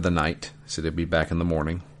for the night, so they'll be back in the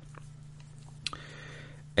morning.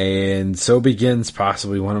 And so begins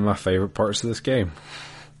possibly one of my favorite parts of this game.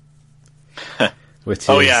 Which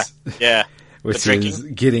is, yeah. Which is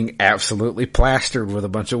getting absolutely plastered with a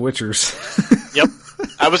bunch of Witchers. Yep.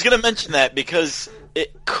 I was going to mention that because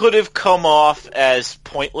it could have come off as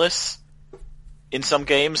pointless in some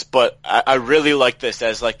games, but I really like this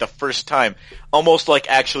as like the first time, almost like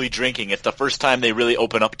actually drinking. It's the first time they really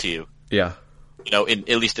open up to you. Yeah. You know,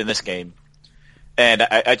 at least in this game. And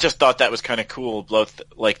I just thought that was kind of cool. Both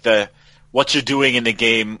like what you're doing in the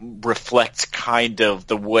game reflects kind of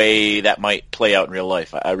the way that might play out in real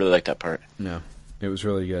life. I really like that part. Yeah, it was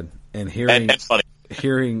really good. And hearing and funny.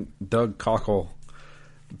 Hearing Doug Cockle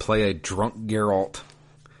play a drunk Geralt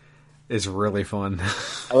is really fun.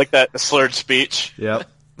 I like that slurred speech. Yep,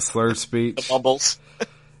 slurred speech. The mumbles.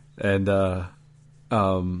 And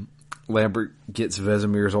Lambert gets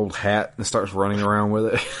Vesemir's old hat and starts running around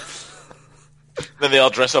with it. Then they all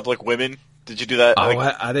dress up like women. Did you do that? Oh,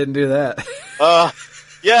 I didn't do that.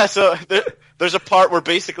 Yeah, so there's a part where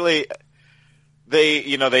basically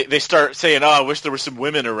they start saying, "Oh, I wish there were some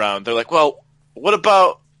women around." They're like, "Well, what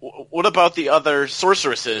about the other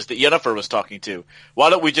sorceresses that Yennefer was talking to? Why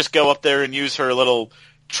don't we just go up there and use her little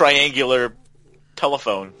triangular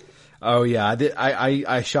telephone?" Oh yeah, I did.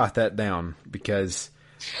 I shot that down because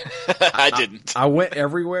I didn't. I went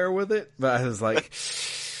everywhere with it, but I was like,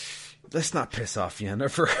 let's not piss off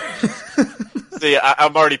Yennefer. See,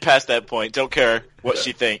 I'm already past that point. Don't care what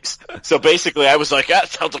she thinks. So basically, I was like, that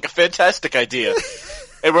sounds like a fantastic idea.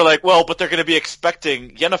 And we're like, well, but they're going to be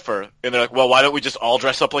expecting Yennefer. And they're like, well, why don't we just all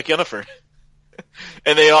dress up like Yennefer?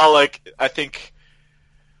 And they all like, I think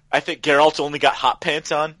Geralt only got hot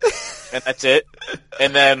pants on, and that's it.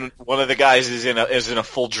 And then one of the guys is in a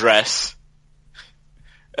full dress,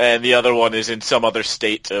 and the other one is in some other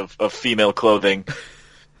state of female clothing.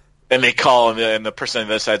 And they call, and the person on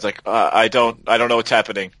the other side's like, I don't know what's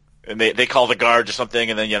happening. And they call the guard or something,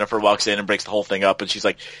 and then Yennefer walks in and breaks the whole thing up, and she's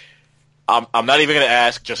like, I'm not even going to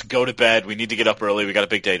ask, just go to bed. We need to get up early. We got a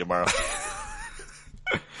big day tomorrow.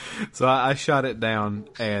 So I shot it down,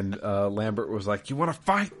 and Lambert was like, you want to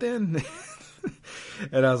fight then?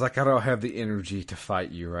 And I was like, I don't have the energy to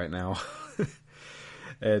fight you right now.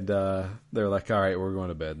 And they're like, all right, we're going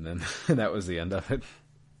to bed then. And that was the end of it.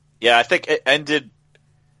 Yeah, I think it ended...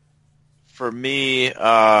 For me,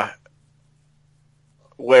 where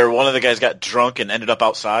one of the guys got drunk and ended up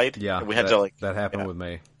outside. Yeah, and we had that happened with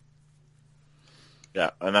me.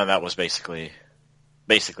 Yeah, and then that was basically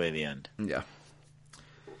the end. Yeah,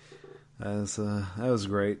 that was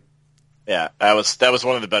great. Yeah, that was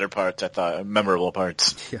one of the better parts. I thought memorable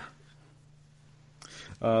parts. Yeah.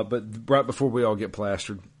 But right before we all get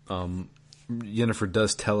plastered, Yennefer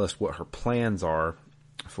does tell us what her plans are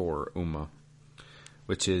for Uma.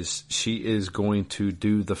 Which is, she is going to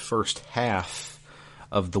do the first half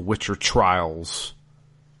of the Witcher trials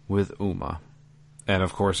with Uma. And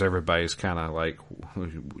of course, everybody's kind of like,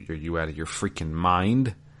 are you out of your freaking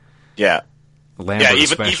mind? Yeah. Lambert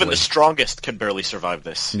even the strongest can barely survive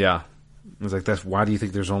this. Yeah. It's like, why do you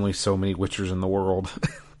think there's only so many Witchers in the world?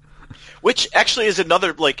 Which actually is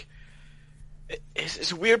another, like,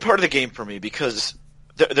 it's a weird part of the game for me, because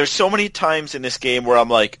there's so many times in this game where I'm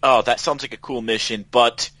like, oh, that sounds like a cool mission,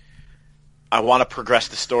 but I want to progress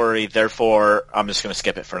the story, therefore I'm just going to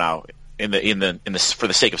skip it for now. For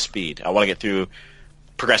the sake of speed, I want to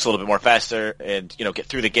progress a little bit more faster, and get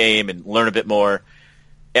through the game and learn a bit more.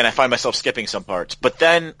 And I find myself skipping some parts. But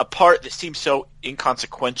then a part that seems so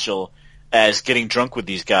inconsequential as getting drunk with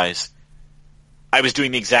these guys, I was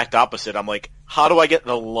doing the exact opposite. I'm like, how do I get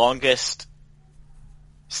the longest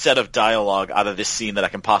set of dialogue out of this scene that I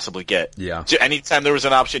can possibly get? Yeah. So anytime there was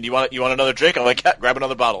an option, you want another drink? I'm like, yeah, grab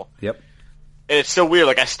another bottle. Yep. And it's so weird.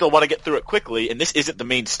 Like, I still want to get through it quickly, and this isn't the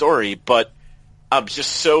main story, but I'm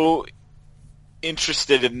just so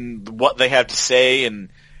interested in what they have to say and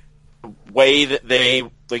the way that they,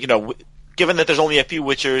 like, given that there's only a few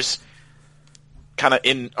Witchers kind of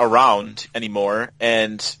around anymore,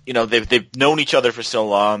 and they've known each other for so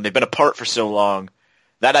long, they've been apart for so long.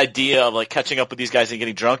 That idea of like catching up with these guys and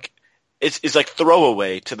getting drunk is like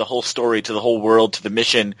throwaway to the whole story, to the whole world, to the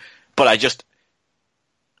mission. But I just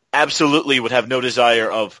absolutely would have no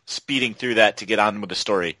desire of speeding through that to get on with the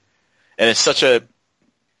story. And it's such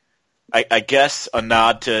I guess, a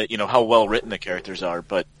nod to, how well written the characters are.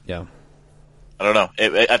 But yeah, I don't know.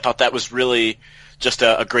 I thought that was really just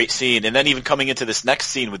a great scene. And then even coming into this next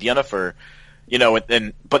scene with Yennefer,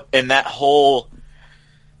 but that whole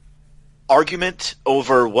argument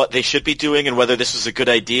over what they should be doing and whether this was a good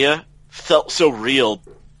idea felt so real,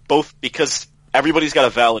 both because everybody's got a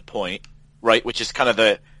valid point, right, which is kind of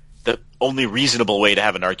the only reasonable way to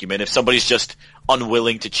have an argument. If somebody's just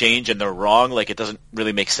unwilling to change and they're wrong, like, it doesn't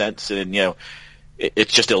really make sense, and,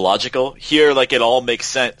 it's just illogical. Here, like, it all makes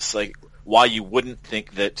sense, like, why you wouldn't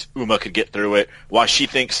think that Uma could get through it, why she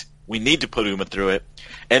thinks we need to put Uma through it,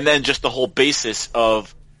 and then just the whole basis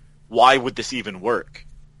of why would this even work?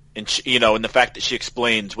 And, and the fact that she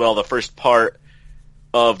explains, well, the first part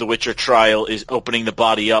of the Witcher trial is opening the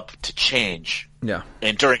body up to change. Yeah.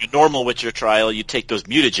 And during a normal Witcher trial, you take those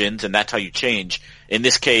mutagens, and that's how you change. In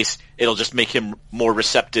this case, it'll just make him more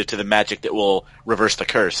receptive to the magic that will reverse the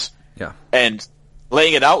curse. Yeah. And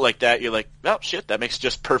laying it out like that, you're like, oh, shit, that makes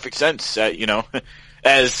just perfect sense.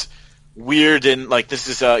 As weird and, like, this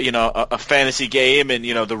is a fantasy game, and,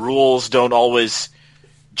 the rules don't always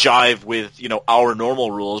jive with, our normal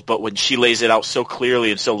rules, but when she lays it out so clearly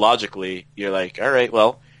and so logically, you're like, all right,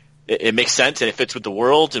 well, it makes sense, and it fits with the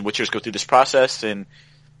world, and Witchers go through this process, and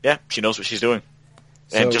yeah, she knows what she's doing.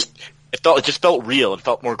 And it just felt real. It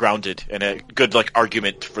felt more grounded, and a good, like,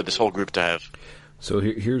 argument for this whole group to have. So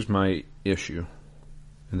here's my issue,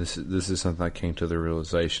 and this is something I came to the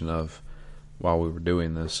realization of while we were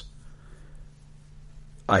doing this.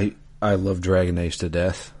 I love Dragon Age to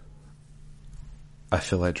death. I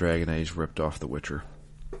feel like Dragon Age ripped off The Witcher.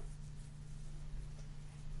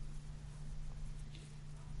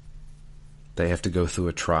 They have to go through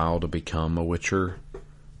a trial to become a Witcher,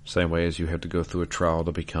 same way as you have to go through a trial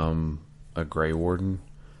to become a Grey Warden,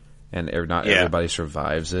 and not everybody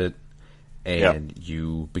survives it, and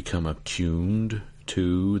you become attuned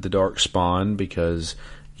to the Darkspawn because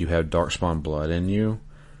you have Darkspawn blood in you.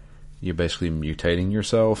 You're basically mutating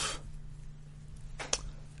yourself.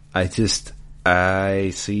 I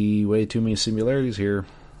see way too many similarities here.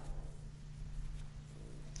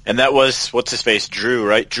 And that was, what's his face, Drew,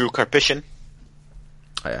 right? Drew Karpyshyn?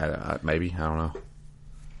 Maybe, I don't know.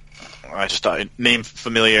 I just thought name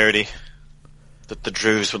familiarity, that the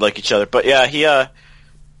Drews would like each other. But yeah,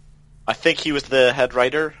 I think he was the head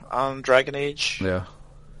writer on Dragon Age. Yeah.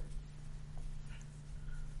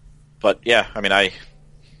 But yeah, I mean, I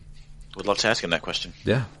would love to ask him that question.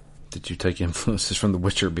 Yeah. Did you take influences from The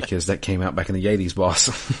Witcher because that came out back in the 80s, boss?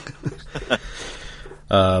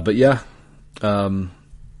 But yeah.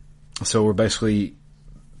 So we're basically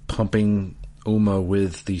pumping Uma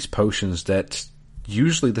with these potions that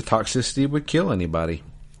usually the toxicity would kill anybody.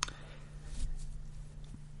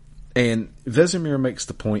 And Vesemir makes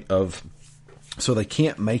the point of, so they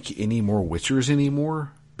can't make any more Witchers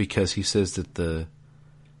anymore because he says that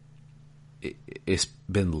it's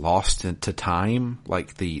been lost to time,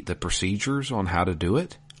 like the procedures on how to do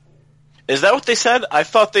it. Is that what they said? I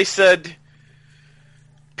thought they said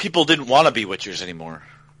people didn't want to be Witchers anymore.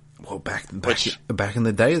 Well, back in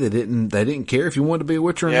the day, they didn't care if you wanted to be a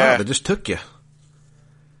Witcher or not. They just took you.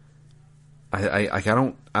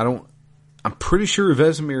 I'm pretty sure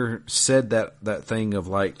Vesemir said that thing of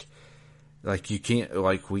like you can't,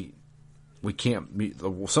 like we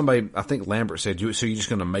can't. Somebody, I think Lambert said, so you're just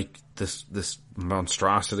going to make this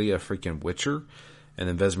monstrosity a freaking Witcher, and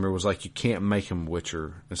then Vesemir was like, you can't make him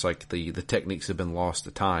Witcher. It's like the techniques have been lost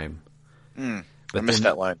to time. I missed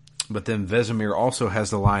that line. But then Vesemir also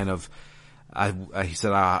has the line of, he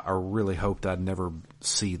said, I really hoped I'd never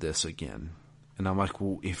see this again. And I'm like,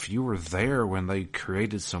 well, if you were there when they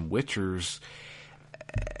created some Witchers,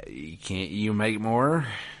 can't you make more?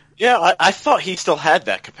 Yeah, I thought he still had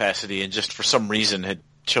that capacity and just for some reason had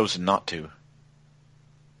chosen not to.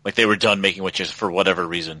 Like they were done making Witchers for whatever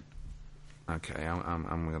reason. Okay,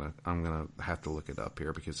 I'm gonna have to look it up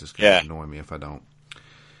here because it's gonna annoy me if I don't.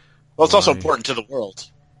 Well, it's also important to the world.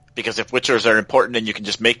 Because if Witchers are important and you can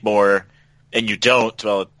just make more, and you don't,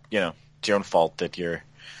 well, it's your own fault that you're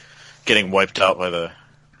getting wiped out by the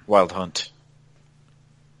Wild Hunt.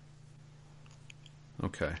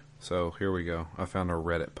 Okay, so here we go. I found a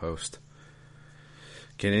Reddit post.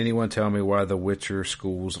 Can anyone tell me why the Witcher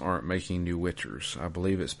schools aren't making new Witchers? I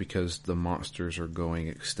believe it's because the monsters are going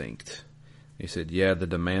extinct. He said, yeah, the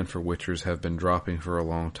demand for Witchers have been dropping for a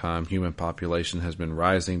long time. Human population has been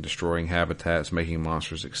rising, destroying habitats, making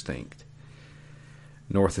monsters extinct.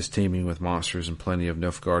 North is teeming with monsters, and plenty of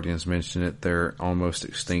Nilfgaardians mention it. They're almost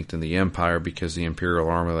extinct in the Empire because the Imperial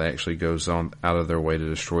army actually goes on out of their way to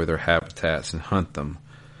destroy their habitats and hunt them.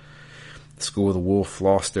 The School of the Wolf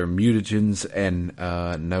lost their mutagens and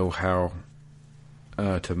know how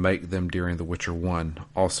to make them during The Witcher 1.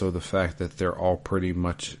 Also, the fact that they're all pretty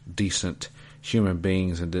much decent human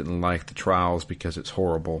beings and didn't like the trials because it's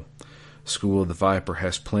horrible. School of the Viper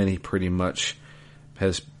has been pretty much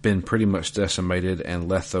decimated, and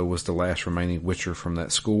Letho was the last remaining Witcher from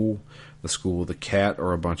that school. The School of the Cat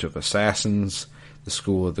are a bunch of assassins. The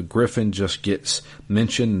School of the Griffin just gets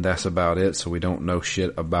mentioned, and that's about it, so we don't know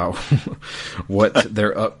shit about what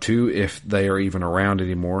they're up to, if they are even around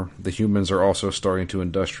anymore. The humans are also starting to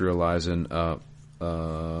industrialize, and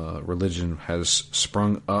religion has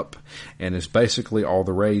sprung up and is basically all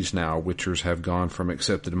the rage now. Witchers have gone from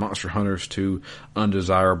accepted monster hunters to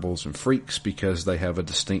undesirables and freaks because they have a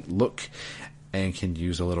distinct look and can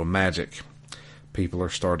use a little magic. People are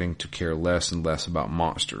starting to care less and less about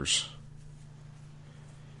monsters.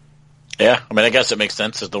 Yeah, I mean, I guess it makes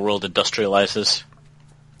sense as the world industrializes.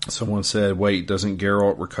 Someone said, wait, doesn't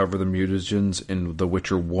Geralt recover the mutagens in The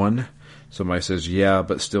Witcher 1? Somebody says, yeah,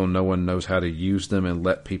 but still no one knows how to use them and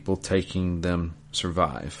let people taking them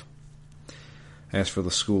survive. As for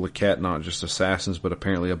the School of Cat, not just assassins, but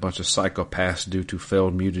apparently a bunch of psychopaths due to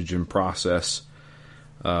failed mutagen process,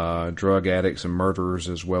 drug addicts and murderers,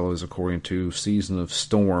 as well as, according to Season of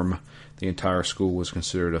Storm, the entire school was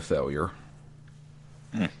considered a failure.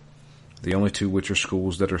 The only two Witcher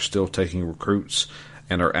schools that are still taking recruits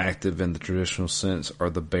and are active in the traditional sense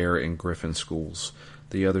are the Bear and Griffin schools.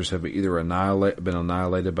 The others have either been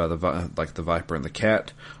annihilated by the Viper and the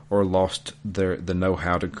Cat, or lost the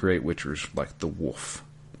know-how to create Witchers, like the Wolf.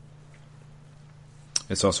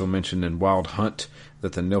 It's also mentioned in Wild Hunt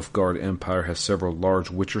that the Nilfgaard Empire has several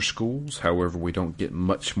large Witcher schools. However, we don't get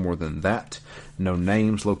much more than that. No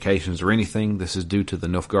names, locations, or anything. This is due to the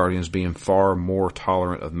Nilfgaardians being far more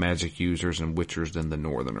tolerant of magic users and Witchers than the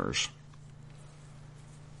Northerners.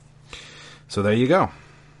 So there you go.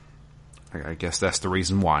 I guess that's the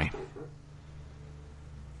reason why.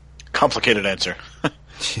 Complicated answer.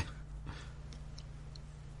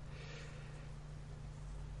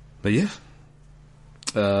 But yeah.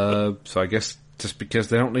 So I guess just because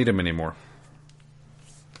they don't need them anymore.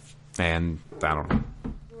 And I don't know.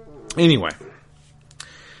 Anyway.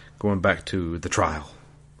 Going back to the trial.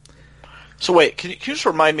 So wait, can you just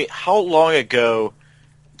remind me, how long ago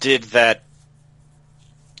did that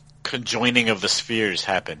conjoining of the spheres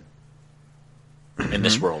happen in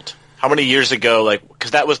this world? How many years ago?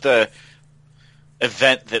 Because that was the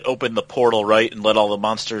event that opened the portal, right, and let all the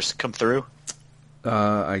monsters come through.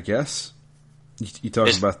 I guess you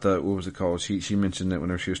talking about what was it called? She mentioned it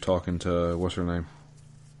whenever she was talking to what's her name,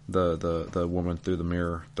 the woman through the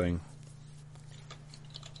mirror thing,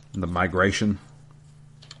 the migration.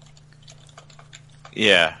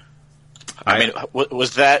 Yeah. I mean,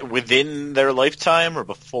 was that within their lifetime or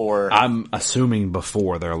before? I'm assuming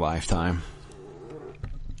before their lifetime.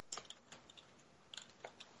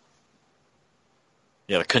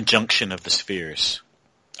 Yeah, the conjunction of the spheres.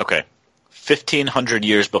 Okay. 1,500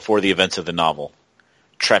 years before the events of the novel,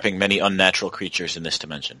 trapping many unnatural creatures in this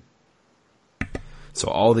dimension. So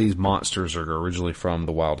all these monsters are originally from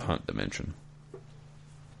the Wild Hunt dimension.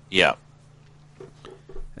 Yeah.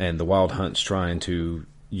 And the Wild Hunt's trying to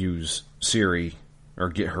use Ciri, or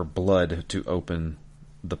get her blood to open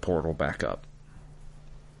the portal back up.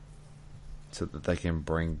 So that they can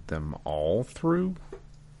bring them all through?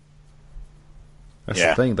 That's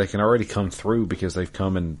the thing. They can already come through because they've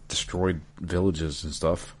come and destroyed villages and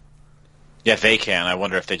stuff. Yeah, they can. I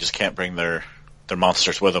wonder if they just can't bring their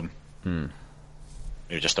monsters with them.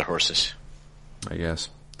 Maybe just their horses. I guess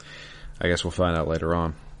we'll find out later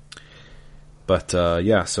on. But,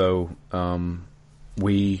 so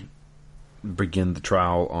we begin the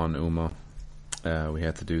trial on Uma. We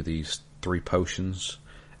have to do these 3 potions,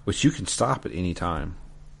 which you can stop at any time.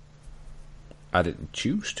 I didn't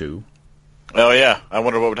choose to. Oh, yeah. I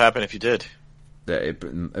wonder what would happen if you did.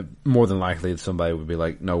 More than likely, somebody would be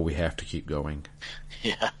like, no, we have to keep going.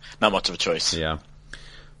 Yeah, not much of a choice. Yeah.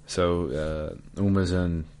 So, Uma's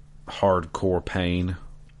in hardcore pain,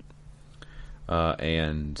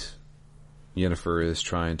 and Yennefer is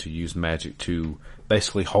trying to use magic to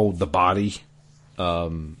basically hold the body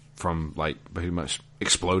from, pretty much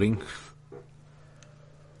exploding.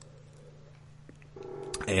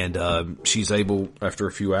 And she's able, after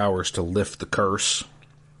a few hours, to lift the curse.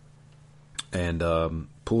 And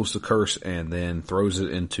pulls the curse and then throws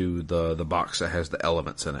it into the box that has the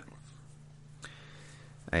elements in it.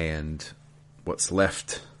 And what's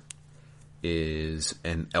left is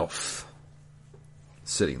an elf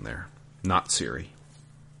sitting there, not Ciri.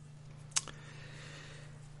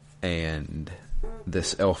 And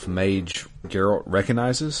this elf mage Geralt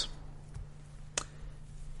recognizes.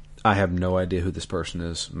 I have no idea who this person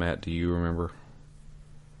is. Matt, do you remember?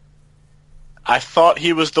 I thought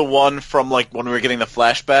he was the one from like when we were getting the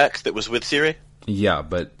flashbacks that was with Ciri. Yeah,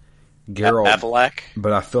 but Geralt... Avallac'h?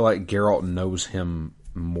 But I feel like Geralt knows him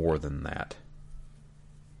more than that.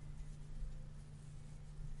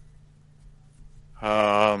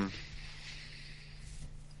 I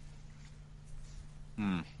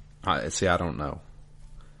don't know.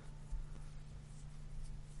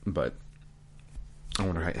 But I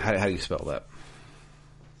wonder how do you spell that?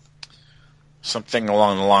 Something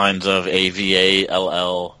along the lines of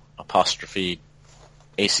Avall apostrophe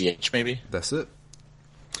ACH, maybe? That's it.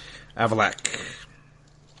 Avallac'h.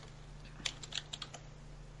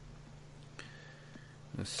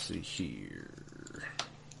 Let's see here.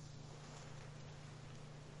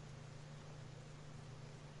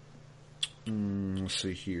 Let's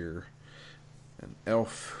see here. An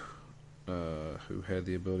elf who had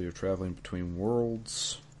the ability of traveling between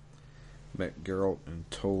worlds met Geralt and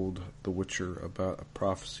told the Witcher about a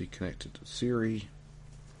prophecy connected to Ciri.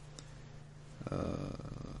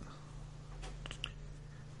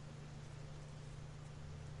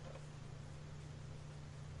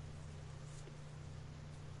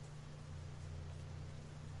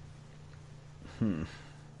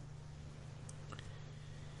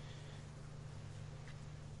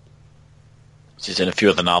 She's in a few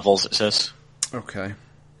of the novels, it says. Okay.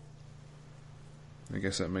 I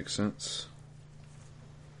guess that makes sense.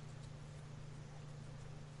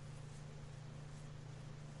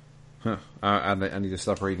 Huh. I need to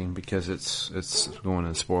stop reading because it's going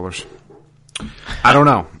in spoilers. I don't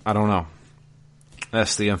know.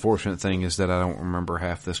 That's the unfortunate thing, is that I don't remember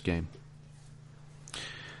half this game.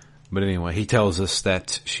 But anyway, he tells us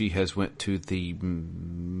that she has went to the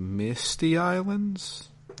Misty Islands?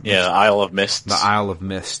 Yeah, Isle of Mist. The Isle of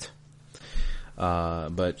Mist.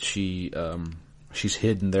 But she's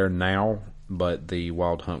hidden there now, but the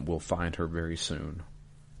Wild Hunt will find her very soon.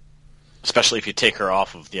 Especially if you take her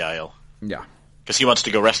off of the Isle. Yeah. Because he wants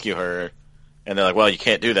to go rescue her, and they're like, well, you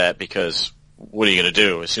can't do that because what are you going to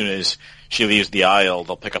do? As soon as she leaves the Isle,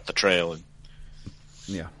 they'll pick up the trail. And...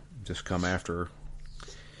 yeah, just come after her.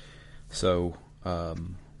 So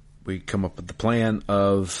we come up with the plan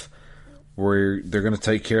of where they're going to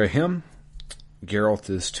take care of him. Geralt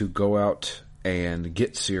is to go out and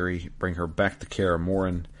get Ciri, bring her back to Kaer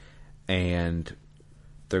Morhen, and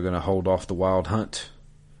they're going to hold off the Wild Hunt.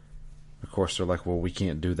 Of course, they're like, well, we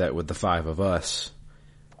can't do that with the 5 of us.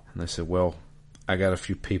 And they said, well, I got a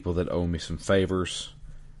few people that owe me some favors.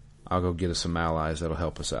 I'll go get us some allies that'll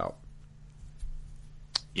help us out.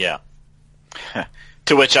 Yeah.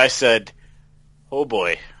 To which I said, oh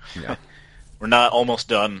boy. Yeah. We're not almost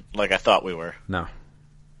done like I thought we were. No.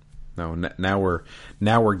 Now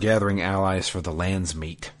we're gathering allies for the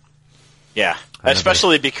Landsmeet. Yeah,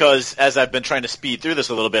 especially because as I've been trying to speed through this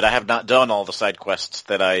a little bit, I have not done all the side quests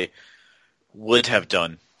that I would have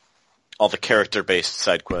done. All the character-based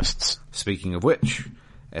side quests. Speaking of which,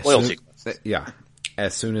 as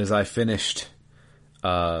soon as I finished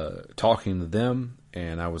talking to them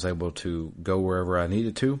and I was able to go wherever I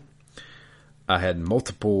needed to, I had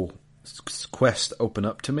multiple quests open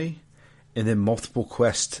up to me, and then multiple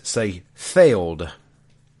quests say failed.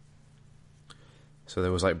 So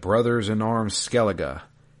there was like Brothers in Arms Skellige,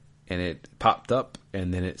 and it popped up,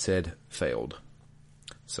 and then it said failed.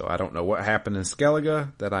 So I don't know what happened in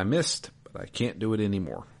Skellige that I missed, but I can't do it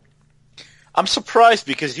anymore. I'm surprised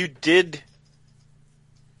because you did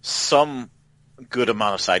some good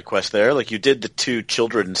amount of side quests there. Like you did the 2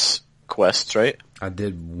 children's quests, right? I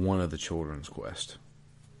did one of the children's quests.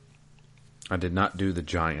 I did not do the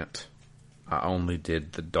giant. I only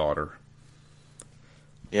did the daughter.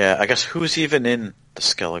 Yeah, I guess who's even in the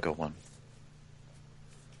Skellige one?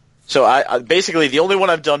 So I basically, the only one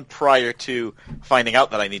I've done prior to finding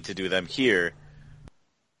out that I need to do them here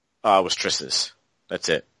was Triss's. That's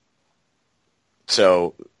it.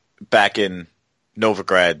 So back in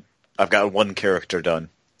Novigrad, I've got 1 character done.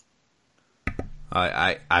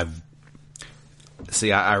 I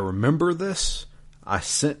remember this. I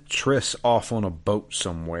sent Triss off on a boat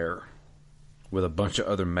somewhere with a bunch of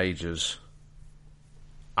other mages.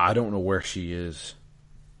 I don't know where she is.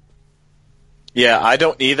 Yeah, I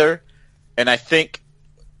don't either. And I think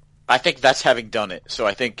that's having done it. So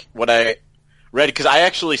I think what I read, because I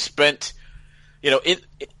actually spent,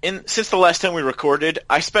 since the last time we recorded,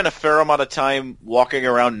 I spent a fair amount of time walking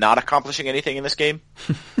around not accomplishing anything in this game.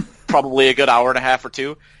 probably a good hour and a half or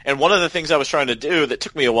two. And one of the things I was trying to do that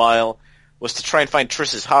took me a while was to try and find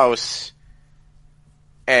Triss's house,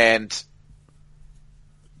 and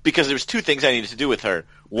because there was two things I needed to do with her.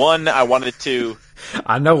 One, I wanted to...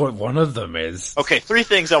 I know what one of them is. Okay, three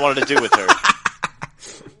things I wanted to do with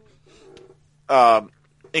her.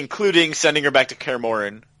 Including sending her back to Kaer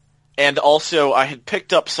Morhen. And also, I had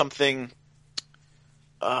picked up something...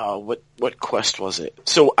 what quest was it?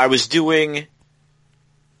 So, I was doing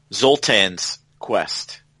Zoltan's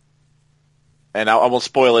quest. And I won't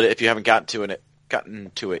spoil it if you haven't gotten to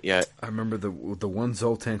it yet. I remember the one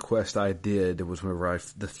Zoltan quest I did was whenever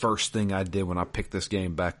the first thing I did when I picked this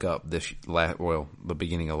game back up the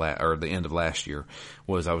beginning of or the end of last year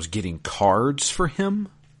was I was getting cards for him.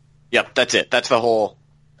 Yep, that's it. That's the whole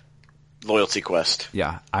loyalty quest.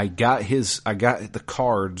 Yeah, I got the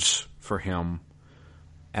cards for him,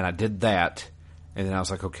 and I did that, and then I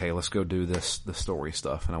was like, okay, let's go do the story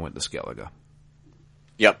stuff, and I went to Skellige.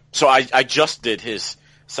 Yep. So I just did his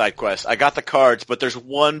side quest. I got the cards, but there's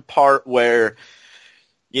one part where,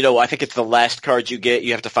 I think it's the last card you get.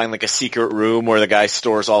 You have to find like a secret room where the guy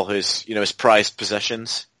stores all his, his prized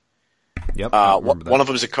possessions. Yep. One of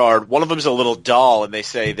them is a card. One of them is a little doll, and they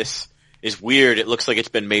say this is weird. It looks like it's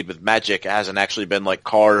been made with magic. It hasn't actually been like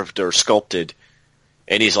carved or sculpted.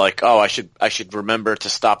 And he's like, "Oh, I should remember to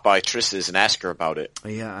stop by Triss's and ask her about it."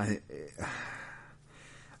 Yeah,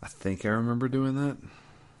 I think I remember doing that.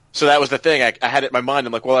 So that was the thing. I had it in my mind.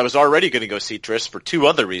 I'm like, well, I was already going to go see Triss for two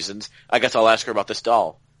other reasons. I guess I'll ask her about this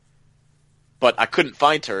doll. But I couldn't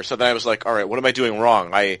find her, so then I was like, all right, what am I doing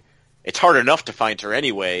wrong? It's hard enough to find her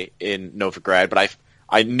anyway in Novigrad, but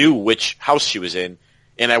I knew which house she was in,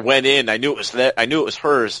 and I went in. I knew it was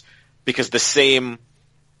hers because the same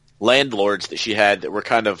landlords that she had that were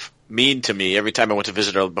kind of mean to me every time I went to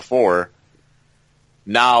visit her before,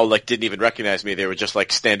 now like didn't even recognize me. They were just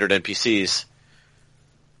like standard NPCs.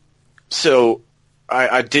 So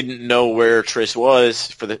I didn't know where Triss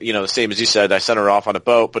was for the same as you said. I sent her off on a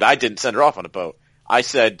boat, but I didn't send her off on a boat. I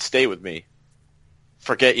said, stay with me.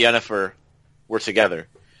 Forget Yennefer. We're together.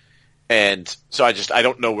 And so I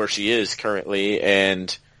don't know where she is currently,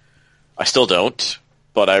 and I still don't.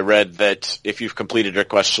 But I read that if you've completed her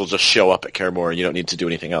quest, she'll just show up at Kaer Morhen. You don't need to do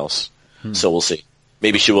anything else. So we'll see.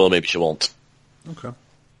 Maybe she will, maybe she won't. Okay.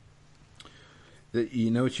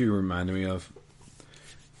 You know what you reminded me of?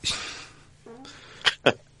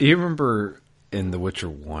 You remember in The Witcher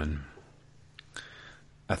 1,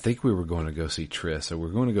 I think we were going to go see Triss, or we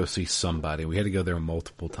were going to go see somebody. We had to go there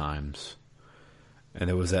multiple times. And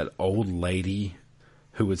there was that old lady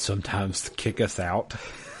who would sometimes kick us out.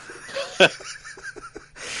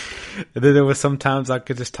 And then there was sometimes I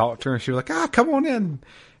could just talk to her and she was like, come on in.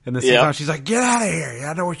 And then sometimes she's like, get out of here.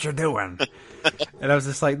 I know what you're doing. And I was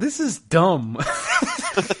just like, this is dumb.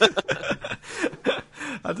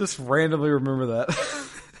 I just randomly remember that.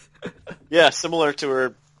 Yeah, similar to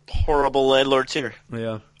her horrible landlords here.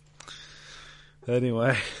 Yeah.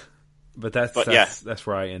 Anyway, but that's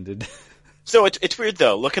where I ended. So it's weird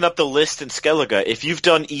though. Looking up the list in Skellige, if you've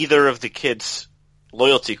done either of the kids'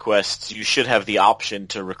 loyalty quests, you should have the option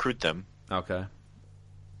to recruit them. Okay.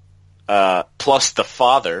 Plus the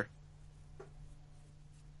father.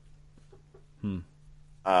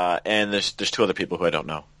 And there's two other people who I don't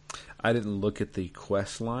know. I didn't look at the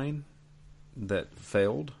quest line that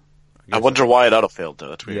failed. I wonder why it auto-failed, though.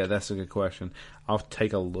 That's weird. Yeah, that's a good question. I'll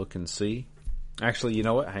take a look and see. Actually, you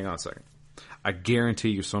know what? Hang on a second. I guarantee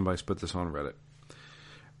you somebody's put this on Reddit.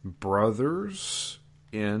 Brothers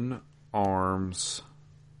in Arms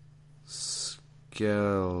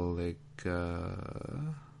Skellige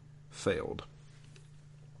failed.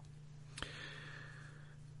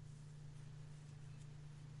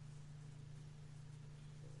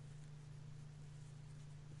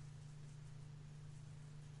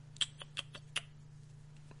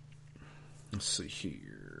 Let's see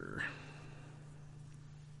here.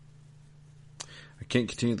 I can't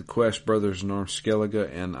continue the quest, Brothers in Arms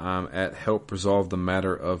Skellige, and I'm at help resolve the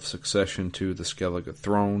matter of succession to the Skellige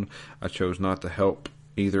throne. I chose not to help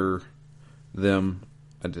either them.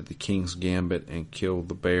 I did the King's Gambit and killed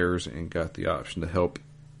the bears and got the option to help.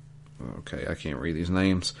 Okay, I can't read these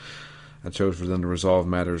names. I chose for them to resolve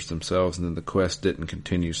matters themselves, and then the quest didn't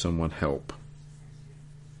continue. Someone help.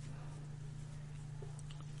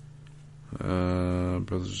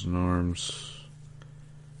 Brothers in Arms.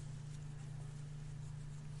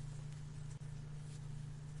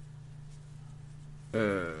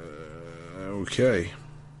 Okay.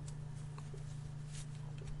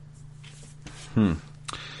 I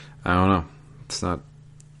don't know. It's not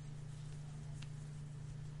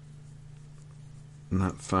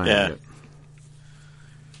finding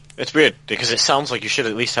it. It's weird because it sounds like you should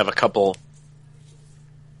at least have a couple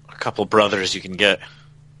brothers you can get.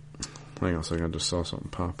 Hang on a second, I just saw something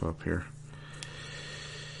pop up here.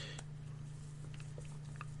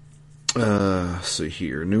 Let's see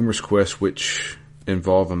here. Numerous quests which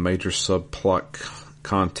involve a major subplot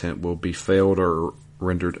content will be failed or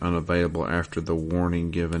rendered unavailable after the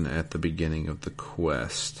warning given at the beginning of the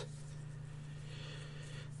quest.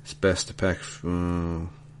 It's best to pack...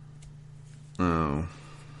 oh...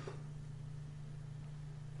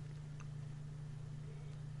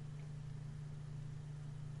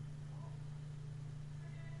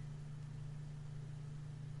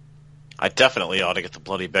 I definitely ought to get the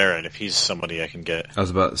Bloody Baron if he's somebody I can get. I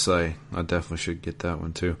was about to say, I definitely should get that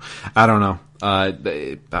one too. I don't know.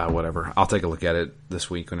 Whatever. I'll take a look at it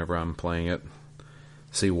this week whenever I'm playing it.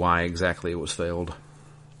 See why exactly it was failed.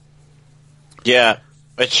 Yeah,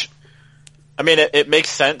 which, I mean, it makes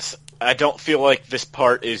sense. I don't feel like this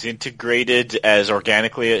part is integrated as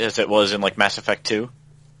organically as it was in, like, Mass Effect 2.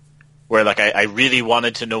 Where, like, I really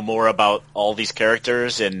wanted to know more about all these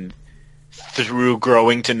characters, and through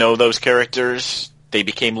growing to know those characters, they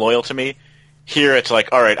became loyal to me. Here, it's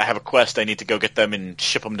like, all right, I have a quest, I need to go get them and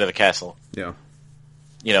ship them to the castle. Yeah.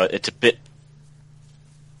 You know, it's a bit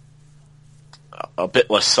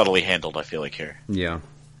less subtly handled, I feel like, here. Yeah.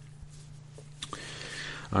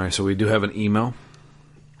 Alright, so we do have an email.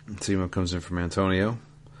 This email comes in from Antonio.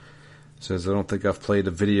 It says, I don't think I've played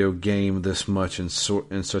a video game this much in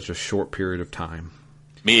such a short period of time.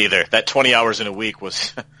 Me either. That 20 hours in a week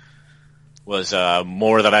was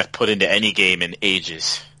more than I've put into any game in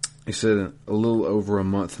ages. He said a little over a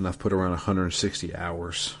month, and I've put around 160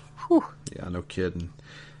 hours. Whew. Yeah, no kidding.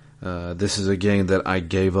 This is a game that I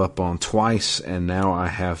gave up on twice, and now I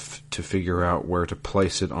have to figure out where to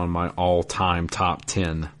place it on my all-time top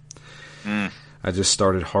 10. I just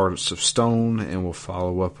started Hearts of Stone, and will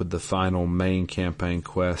follow up with the final main campaign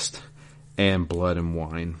quest and Blood and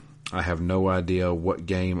Wine. I have no idea what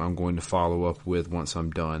game I'm going to follow up with once I'm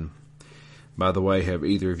done. By the way, have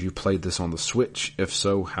either of you played this on the Switch? If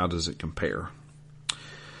so, how does it compare?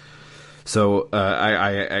 So,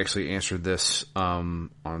 I actually answered this on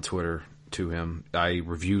Twitter to him. I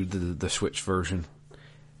reviewed the Switch version.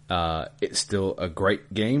 It's still a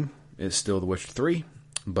great game. It's still The Witcher 3.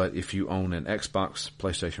 But if you own an Xbox,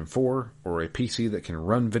 PlayStation 4, or a PC that can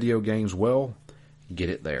run video games well,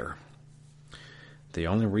 get it there. The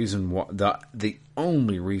only reason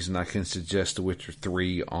I can suggest The Witcher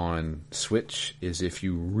 3 on Switch is if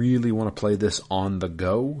you really want to play this on the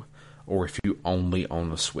go, or if you only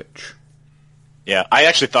own a Switch. Yeah, I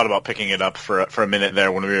actually thought about picking it up for a minute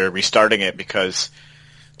there when we were restarting it, because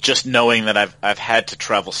just knowing that I've had to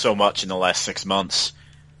travel so much in the last 6 months,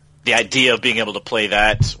 the idea of being able to play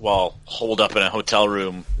that while holed up in a hotel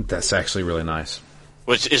room, that's actually really nice.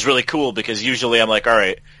 Which is really cool, because usually I'm like, all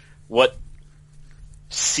right, what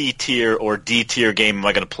C tier or D tier game am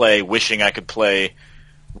I going to play, wishing I could play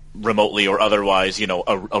remotely or otherwise, you know,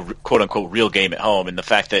 a quote unquote real game at home, and the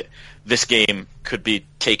fact that this game could be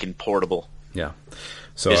taken portable, yeah,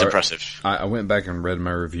 so is impressive. I went back and read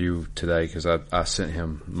my review today because I sent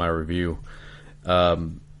him my review.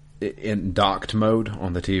 In docked mode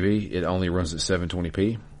on the TV, it only runs at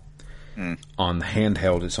 720p. On the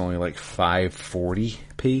handheld, it's only like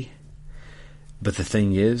 540p. But the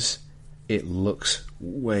thing is, it looks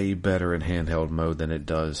way better in handheld mode than it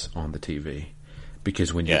does on the TV.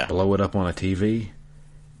 Because when you blow it up on a TV,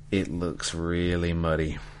 it looks really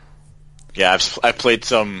muddy. Yeah, I've played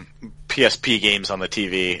some PSP games on the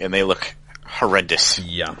TV, and they look horrendous.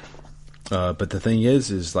 Yeah. But the thing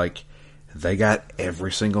is like, they got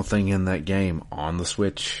every single thing in that game on the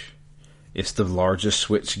Switch. It's the largest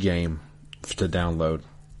Switch game to download.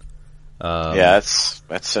 Yeah,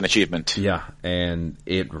 that's an achievement. Yeah, and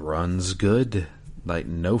it runs good. Like,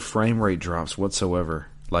 no frame rate drops whatsoever.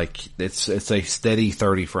 Like, it's a steady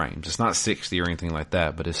 30 frames. It's not 60 or anything like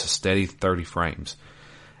that, but it's a steady 30 frames.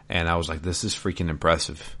 And I was like, this is freaking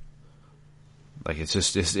impressive. Like,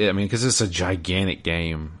 because it's a gigantic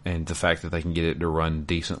game, and the fact that they can get it to run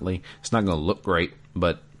decently, it's not going to look great,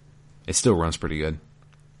 but it still runs pretty good.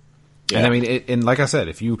 Yeah. And I mean, and like I said,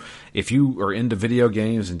 if you are into video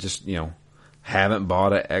games and just, you know, haven't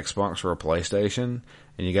bought an Xbox or a PlayStation,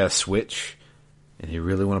 and you got a Switch, and you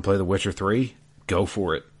really want to play The Witcher 3, go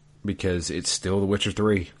for it, because it's still The Witcher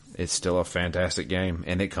 3. It's still a fantastic game,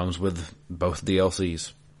 and it comes with both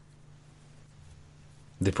DLCs.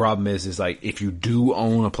 The problem is like, if you do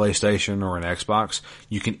own a PlayStation or an Xbox,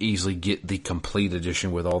 you can easily get the complete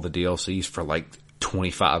edition with all the DLCs for like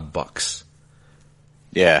 $25.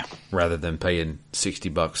 Yeah. Rather than paying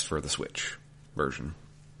 $60 for the Switch version.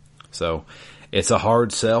 So it's a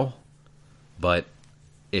hard sell, but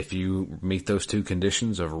if you meet those two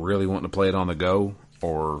conditions of really wanting to play it on the go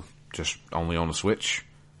or just only on the Switch,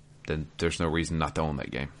 then there's no reason not to own that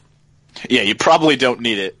game. Yeah, you probably don't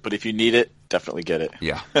need it, but if you need it, definitely get it.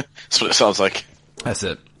 Yeah. That's what it sounds like. That's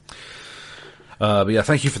it. But yeah,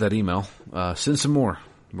 thank you for that email. Send some more.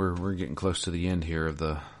 We're getting close to the end here of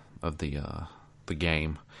the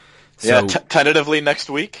game. So, Yeah, tentatively next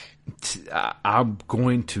week. I'm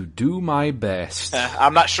going to do my best.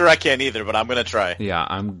 I'm not sure I can either, but I'm going to try. Yeah,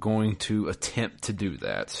 I'm going to attempt to do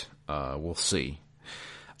that. We'll see.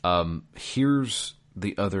 Here's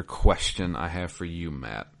the other question I have for you,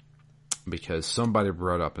 Matt, because somebody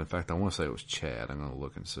brought up. In fact, I want to say it was Chad. I'm going to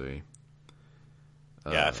look and see.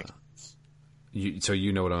 Yeah, I think. So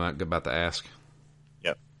you know what I'm about to ask?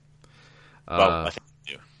 Yep. Well, I think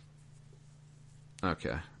you do.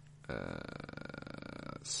 Okay.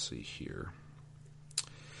 Let's see here.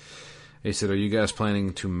 He said, are you guys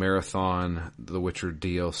planning to marathon The Witcher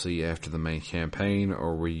DLC after the main campaign,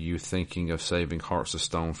 or were you thinking of saving Hearts of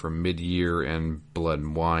Stone for mid-year and Blood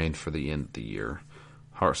and Wine for the end of the year?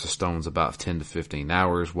 Hearts of Stone's about 10 to 15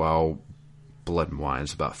 hours, while Blood and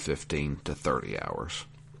Wine's about 15 to 30 hours.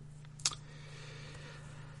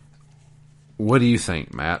 What do you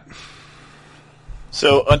think, Matt?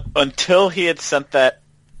 So until he had sent that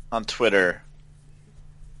on Twitter,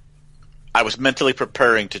 I was mentally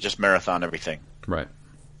preparing to just marathon everything. Right.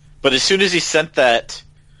 But as soon as he sent that,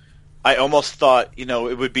 I almost thought,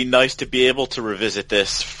 it would be nice to be able to revisit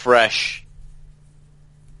this fresh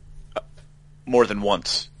more than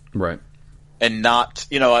once. Right. And not,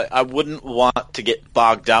 I wouldn't want to get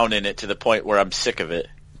bogged down in it to the point where I'm sick of it.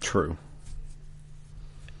 True.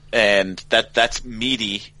 And that's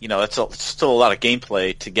meaty. That's still a lot of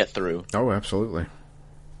gameplay to get through. Oh, absolutely.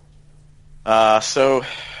 So,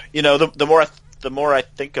 the more I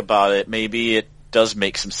think about it, maybe it does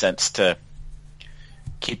make some sense to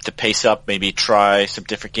keep the pace up. Maybe try some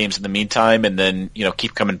different games in the meantime, and then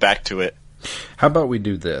keep coming back to it. How about we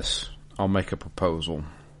do this? I'll make a proposal.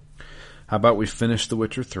 How about we finish The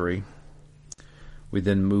Witcher 3? We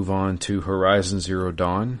then move on to Horizon Zero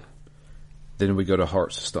Dawn. Then we go to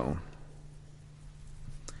Hearts of Stone.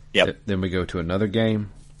 Yep. Then we go to another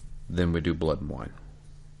game. Then we do Blood and Wine.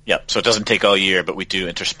 Yep. So it doesn't take all year, but we do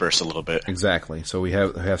intersperse a little bit. Exactly. So we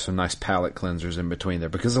have some nice palate cleansers in between there.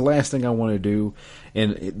 Because the last thing I want to do,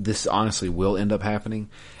 and this honestly will end up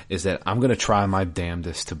happening, is that I'm going to try my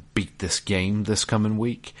damnedest to beat this game this coming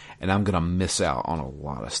week, and I'm going to miss out on a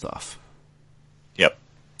lot of stuff. Yep.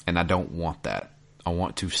 And I don't want that. I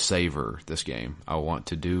want to savor this game. I want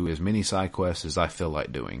to do as many side quests as I feel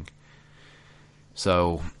like doing.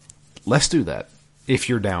 So, let's do that, if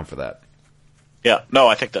you're down for that. Yeah, no,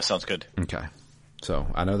 I think that sounds good. Okay. So,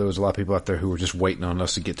 I know there was a lot of people out there who were just waiting on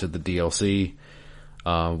us to get to the DLC.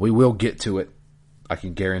 We will get to it. I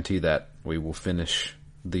can guarantee that. We will finish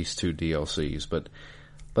these two DLCs, but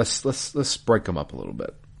let's break them up a little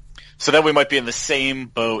bit. So then we might be in the same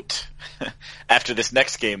boat after this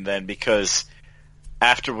next game then, because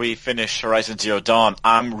after we finish Horizon Zero Dawn,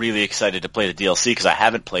 I'm really excited to play the DLC because I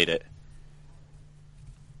haven't played it.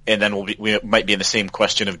 And then we might be in the same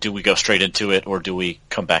question of, do we go straight into it or do we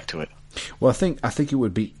come back to it? Well, I think it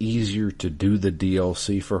would be easier to do the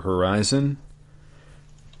DLC for Horizon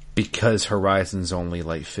because Horizon's only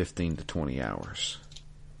like 15 to 20 hours.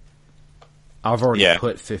 I've already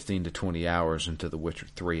put 15 to 20 hours into The Witcher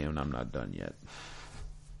 3 and I'm not done yet.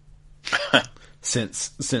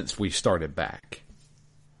 Since we started back.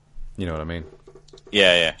 You know what I mean?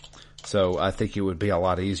 Yeah. So I think it would be a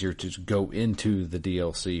lot easier to just go into the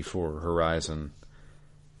DLC for Horizon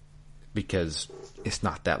because it's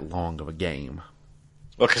not that long of a game.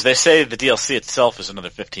 Well, because they say the DLC itself is another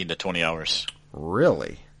 15 to 20 hours.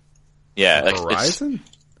 Really? Yeah. Horizon?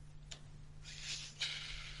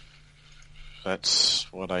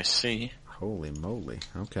 That's what I see. Holy moly.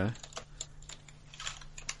 Okay.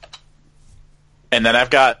 And then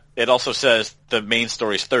it also says the main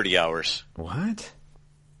story is 30 hours. What?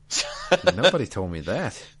 Nobody told me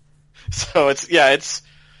that. So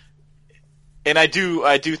and I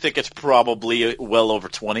do think it's probably well over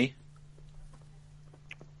 20.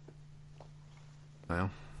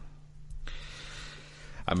 Well,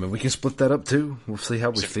 I mean, we can split that up too. We'll see how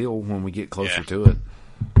we feel when we get closer to it.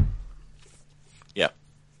 Yeah.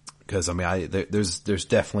 Because I mean, there's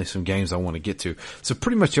definitely some games I want to get to. So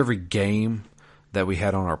pretty much every game that we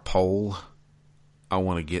had on our poll, I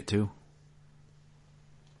want to get to.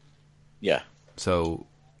 Yeah. So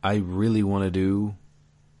I really want to do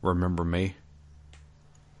Remember Me.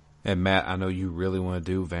 And Matt, I know you really want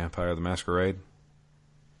to do Vampire the Masquerade.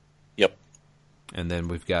 Yep. And then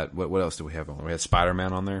we've got, what else do we have on? We had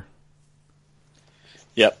Spider-Man on there.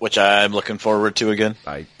 Yep, which I'm looking forward to again.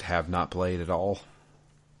 I have not played at all.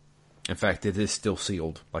 In fact, it is still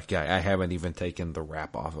sealed. Like, I haven't even taken the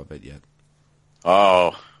wrap off of it yet.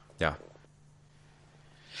 Oh. Yeah.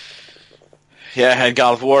 Yeah, I had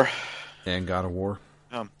God of War. And God of War.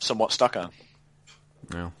 I'm somewhat stuck on.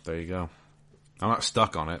 Well, there you go. I'm not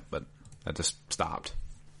stuck on it, but I just stopped.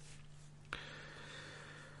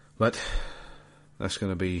 But that's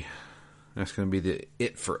gonna be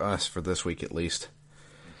it for us for this week at least.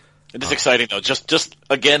 It is exciting though. Just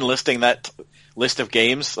again listing that list of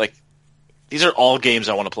games, like these are all games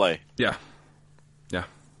I want to play. Yeah. Yeah.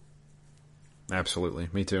 Absolutely.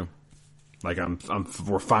 Me too. Like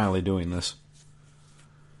we're finally doing this.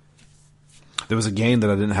 There was a game that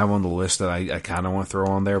I didn't have on the list that I kind of want to throw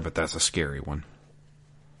on there, but that's a scary one.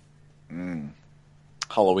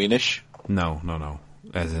 Halloweenish? No.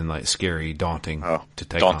 As in, like, scary, daunting to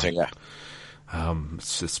take daunting, on. Yeah.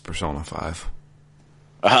 It's Persona 5.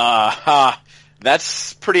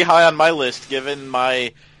 That's pretty high on my list, given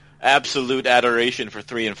my absolute adoration for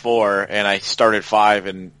 3 and 4, and I started 5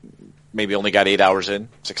 and maybe only got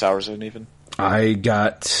 6 hours in even. I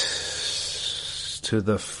got to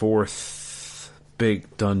the 4th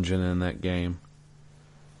big dungeon in that game.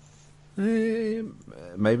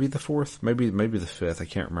 Maybe the 4th, maybe the 5th. I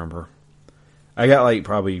can't remember. I got like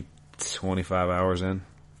probably 25 hours in.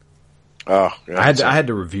 Oh, yeah, I had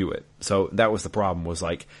to review it, so that was the problem. Was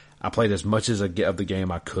like I played as much of the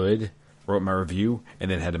game I could, wrote my review,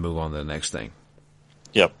 and then had to move on to the next thing.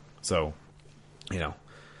 Yep. So,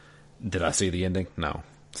 did I see the ending? No.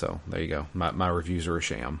 So there you go. My reviews are a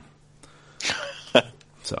sham.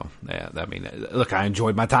 So yeah, I mean, look, I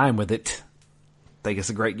enjoyed my time with it. I think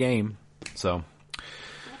it's a great game. So,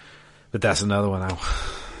 but that's another one.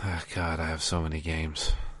 God, I have so many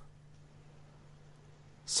games.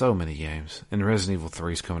 So many games. And Resident Evil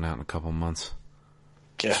 3 is coming out in a couple months.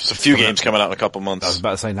 Yeah, there's a few games coming out in a couple months. I was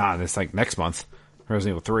about to say it's like next month,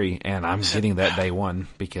 Resident Evil 3, and I'm getting that day one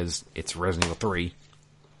because it's Resident Evil 3.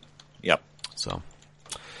 Yep. So,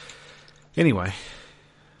 anyway,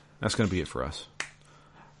 that's going to be it for us.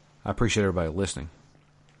 I appreciate everybody listening.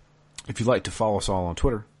 If you'd like to follow us all on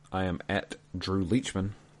Twitter, I am at Drew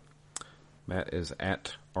Leachman. Matt is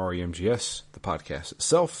at REMGS. The podcast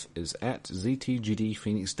itself is at ZTGD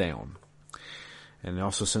Phoenix Down. And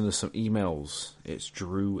also send us some emails. It's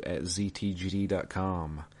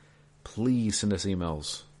drew@ztgd.com. Please send us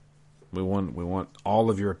emails. We want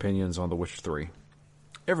all of your opinions on The Witcher 3.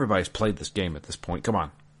 Everybody's played this game at this point. Come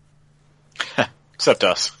on. Except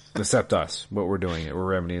us. Except us. But we're doing it. We're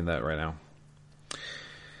remedying that right now.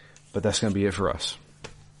 But that's going to be it for us.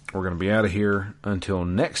 We're going to be out of here until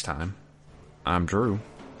next time. I'm Drew.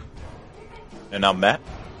 And I'm Matt.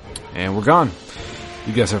 And we're gone.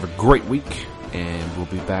 You guys have a great week. And we'll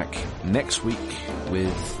be back next week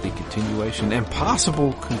with the continuation and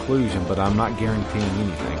possible conclusion, but I'm not guaranteeing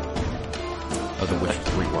anything, of The Witcher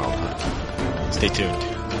 3 Wild Hunt. Stay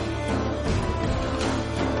tuned.